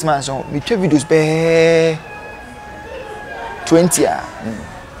within 6 months so me twa videos be 20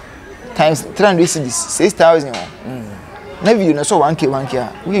 times 300 cedis 6000 na video na so 1k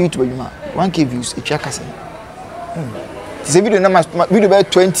we YouTube adwuma 1k views itwa kase this video na video be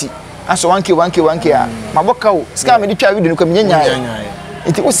 20 aso 1k maboka wo ska me twa video no kwa menya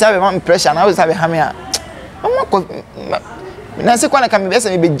nti wo sabe ma pressure na wo sabe ha me a mama na se kwa na kam be se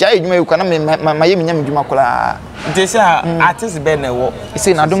me be jai adwuma yu kwa na ma ye menya me adwuma kola nti se artist be na wo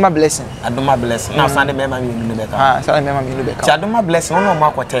se na adoma blessing na sande me ma me nu be ka sande me ma me nu be ka ti adoma blessing no mo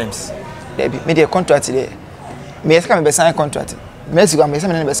akwa terms me dey contract there me se ka me be sign contract me se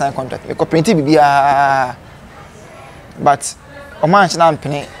me be sign contract me ko print bibia but o man china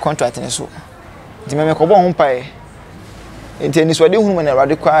mpene contract ne so nti me ko bo ho pae nti ni so de hunu me na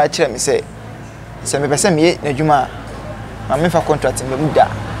rade kwa kire me se me pese me na dwuma ma me fa contract me muda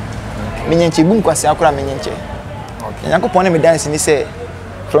me nyenche bu nkwase akora me nyenche okay yakopon me dance ni se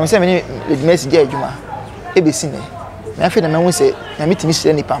from se me dwuma si dia dwuma e be sine me afi na me hu se na me timi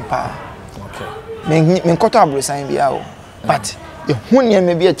sire ni pampa okay me nkoto abrosan bia o but e hu ne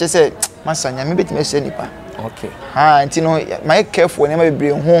me bia che se masanya me betimi sire ni pa okay nti no my careful na me bre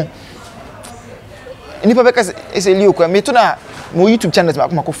hu nipa beka se liu kwa me to na mo YouTube channel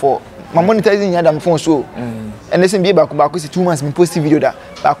ma ko my monetizing yada my phone so and listen be back say 2 months me post video da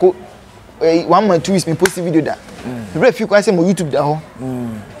back 1 month 2 weeks me post video da people feel kwa say mo YouTube da ho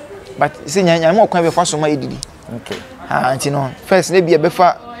but say nya mo kwa be fa so ma edidi okay nti no first na be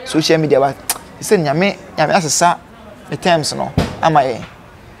fa social media but say nya me asesa the times no ama ye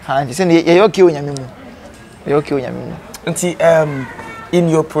nti say ye okay o nya me mu ye okay o nya me mu nti in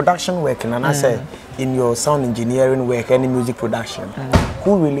your production work and I say in your sound engineering work any music production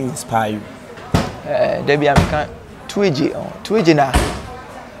who really inspire you there be am kan 2AJ na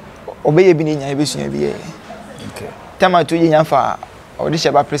obeye bi ni nya be sua bi okay tama 2AJ nya fa odi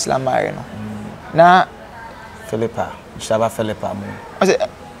shaba Priscilla Mare no na Philippa mo I say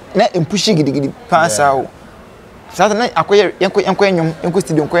na impushi gidigidi pansa o sasa na akoye yenko enyum yenko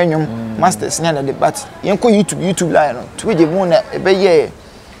studio yenko enyum masters nya na but yenko YouTube line no 2AJ mo na ebe ye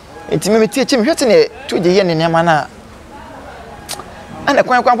enti me tie chim hwete ne 2AJ ye ne nema na ana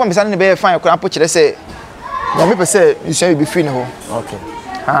kwan pesa ne be fine kwan po kire se na me pese nsia be free ne ho okay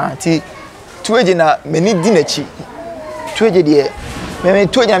ti 2AJ na meni di na chi 2AJ de me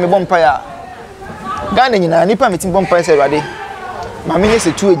 2AJ na me bompa ya Ghana nyina nipa metim bompa se Awurade ma me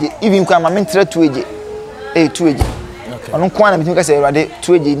se 2AJ even kwa ma me ntra 2AJ 2AJ okay onu kwa na metim ka se Awurade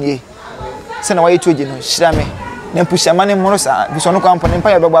 2AJ nie se na waye 2AJ no hira me na pusha mane mmoro sa bi so no kwa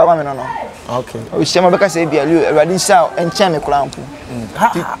mpa ya beba ba me no okay o hira ma beka se bia liu Awurade nsa encha me kura mpo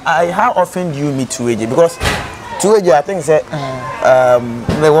how often do you meet 2AJ because 2AJ I think say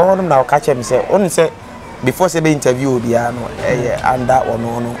the one now catch him say only say before say be interview bia no and that one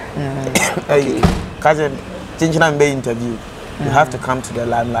no cousin tinjina be interview you have to come to the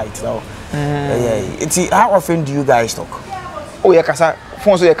limelight so it's how often do you guys talk oh ya kasa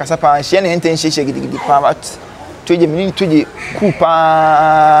phone so ya kasa pa share na enten share gidigidi pa but 2AJ mini 2AJ ku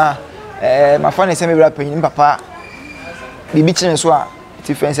pa my phone say me bra panyin papa bibi chine so a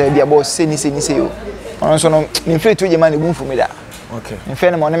ti friend say bia boss say ni say yo on so no me free 2AJ man e bu fu me da okay me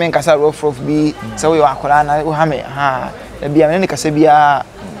friend mo na me kasa rough bi say we akola na wo ha me da bia me ne kasa bia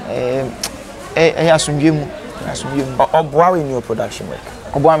asundwe mu oboa in your production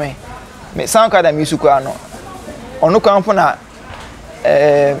work oboa me sound card music ko ano onu kan fo na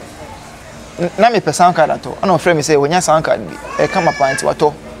na me pe sound card ato ana ofre me say wonya sound card bi kama pant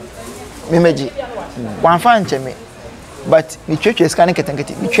wato me meji wan fan che me but me twetwe scan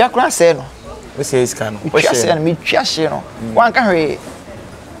ketenkete me twa kra say no we say scan we say no me twa she no wan ka hwe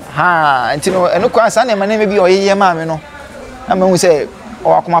ntino eno kwa sa na me bi oyeye ma me no na me hu say o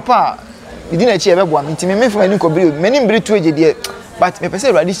akoma pa idi na chi ebeboa me ntimi me fo mani ko biri mani mbiri 2AJ de but me pese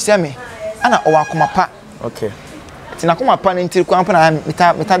Awurade hia me ana o akoma pa okay tina akoma pa ne ntiri kwa na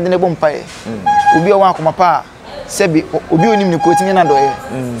meta de ne bompa e obi o akoma pa sebi obi onim ne ko timi na do e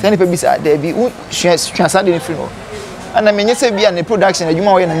se ne pa bisa da bi hua sa de ne free no ana menye se bia ne production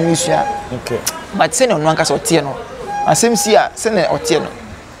adwuma wo ye na me hua okay but se ne ono anka so tie no asem si a se ne otie no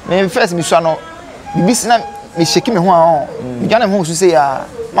me first mi hua no bibisi na me shake me ho a me gana me ho so say ya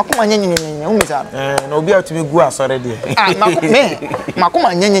makoma nyenyenyenye wo meta na obi atumi gu asore de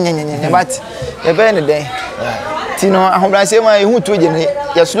makoma nyenyenyenye but e be ne den ti no ahobrase ma e hu toje ne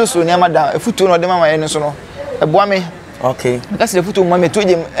ya sulusu ne amada efutu no de mama ye ne so no e boa me okay because the futu mama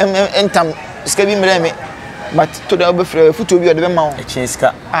toje entam ska bi mre me but to da be frɛ futu bi o de be ma wo e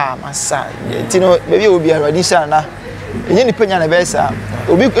chinska masa ti no be obi aradi sha na enye ni panya na be sa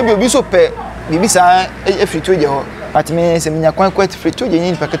obi so pe bibi sa e free toje ho but me se minya kwan kwet free toje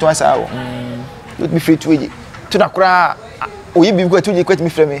nyi paketo asa wo be free toje to na kura oyi bibi kwet toje kwet mi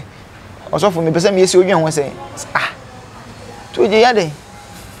frɛ me osofo me pese me yesi odwen ho se toje ya de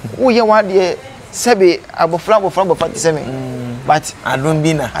wo ye wa de sebe abofra ti se me but adon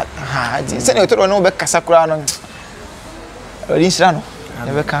bi na se ne to no be kasa kura no odinshira no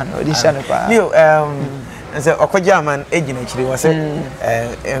ne be kan odinshira no pa Leo nse okoja man ejina chiri wo se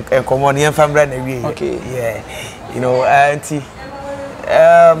enkomo ne famra na wie yeah you know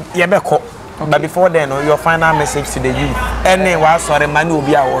yeah be ko but before then your final message to the youth any wa sorry man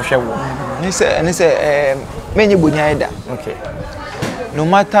obi a wo hwe wo ni se menye bonya eda okay no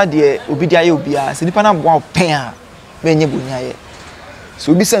matter the obi dia ye obi a se nipa na boa pen a menye bonya ye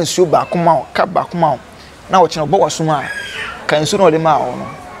so obi san so ba koma ka ba koma na wo chena bo wasoma kan so no de ma wo no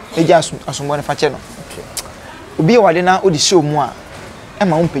eja asombo ne fa che no okay obi wade na odi show mu a e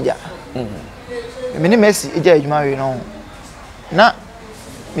ma umpeja me ni Messi eja adwuma we no na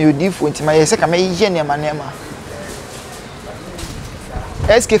me odi fo ntima ye se ka me ye ne ma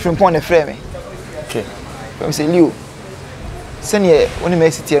SK from point the frame okay from say Leo senior oni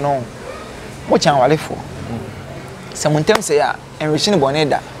Messi tie no mo chan wale fo samuntem say ya enriching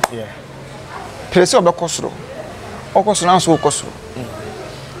boneda yeah pressure obekosoro okosoro anso okosoro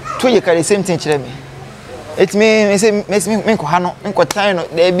to ye carry same thing kire me it me say me ko ha no nko tan no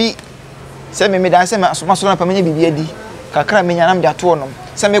da bi say me da say me asomaso na pa me nya bibia di kakra me nya na me da to no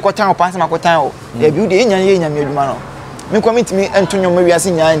say me ko tan o pa say makotan o da bi u de nya ye nya me aduma no me commit me entonyo me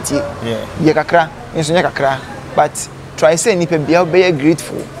wiase nya anti ye kakra me so nya kakra but try say nipa bia be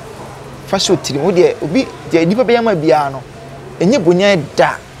grateful fa show tiri wo de obi de nipa be ma bia no enye bonya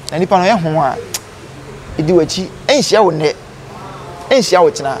da na nipa no ye ho a edi wachi enhia wo ne enhia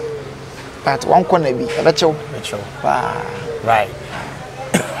wo kina but one corner bi e be chew right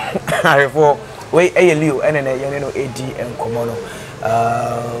arefo we Leo ene ye no edi enkomo no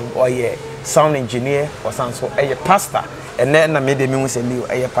oye sound engineer or so pastor and then na me de me say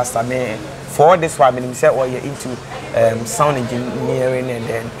Leo pastor me for this one me say into sound engineering and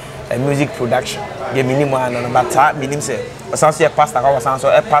then music production ye minimum and but me say so pastor or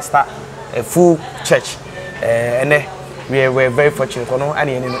so pastor a full church and we were very fortunate no and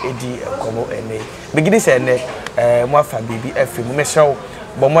no edi komo and begin say mo fa bibi afim me show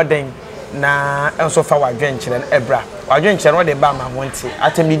but more than na enso fa wadwen kyerɛ ebra wadwen kyerɛ no de ba ma honte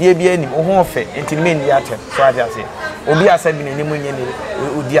atemidie bi anim ho ofe enti men di atem so ade ase obi asa bi nanim nye ne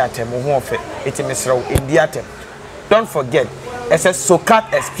odi atem ho ofe enti mesrew endi atem don't forget it's a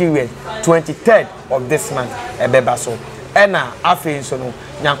Sokat experience 23rd of this month ebeba so ena afi so no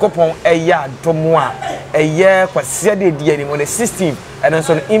nyankopon eya adomo a eye kwase de di anim on the 16th and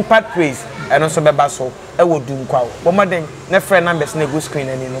so impact praise and also beba so e wo dum kwa wo moden na friend numbers na go screen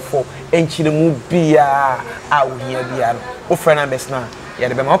ani no for enchire mu bia a wo hia bia no wo friend numbers na ya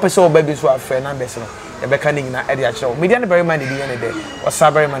de be ma opese wo ba bi so a friend numbers no e be kan nyina e de a kire media no very man de ne de o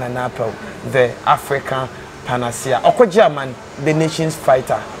sabere man na apel the African panacea okoji man the nation's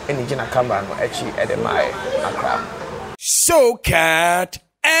fighter eni gina kamba no echi e de mai akra Sokat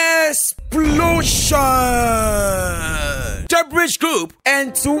Explosion! The Bridge Group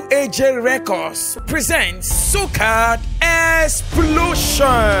and 2AJ Records presents Sokat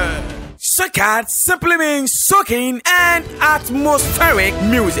Explosion! Sokat simply means soaking and atmospheric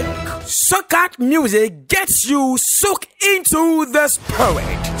music. Sokat music gets you soaked into the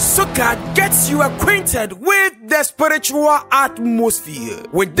spirit. Sokat gets you acquainted with the spiritual atmosphere.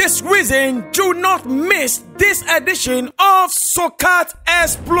 With this reason, do not miss this edition of Sokat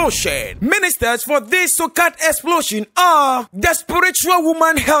Explosion. Ministers for this Sokat Explosion are the spiritual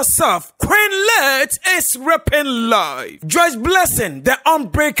woman herself, Queen Let is repping live. Joyce Blessing, the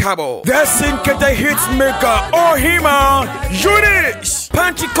unbreakable. The Sinker, the hitmaker, Ohima, Eunice,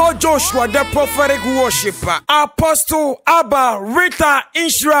 Pantico Joshua, the prophetic worshipper, Apostle Abba, Rita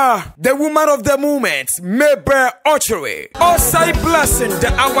Inshra, the woman of the moment, Mebe Ochery, Osai Blessing, the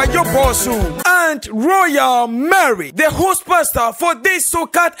Awayo Bosu, and Royal Mary. The host pastor for this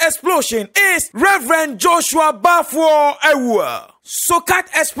Sokat Explosion is Reverend Joshua Bafo Ewa. Sokat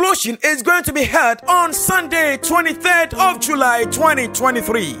Explosion is going to be held on Sunday, 23rd of July,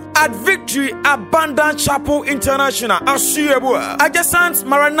 2023 at Victory Abundant Chapel International, Asiebua, adjacent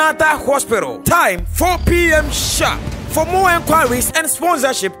Maranatha Hospital. Time 4 p.m. sharp. For more inquiries and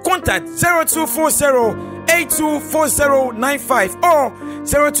sponsorship, contact 0240-824095 or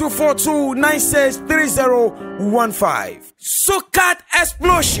 0242-963015. Sokat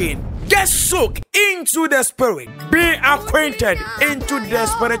Explosion. Get soaked into the spirit. Be acquainted into the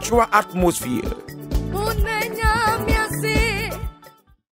spiritual atmosphere.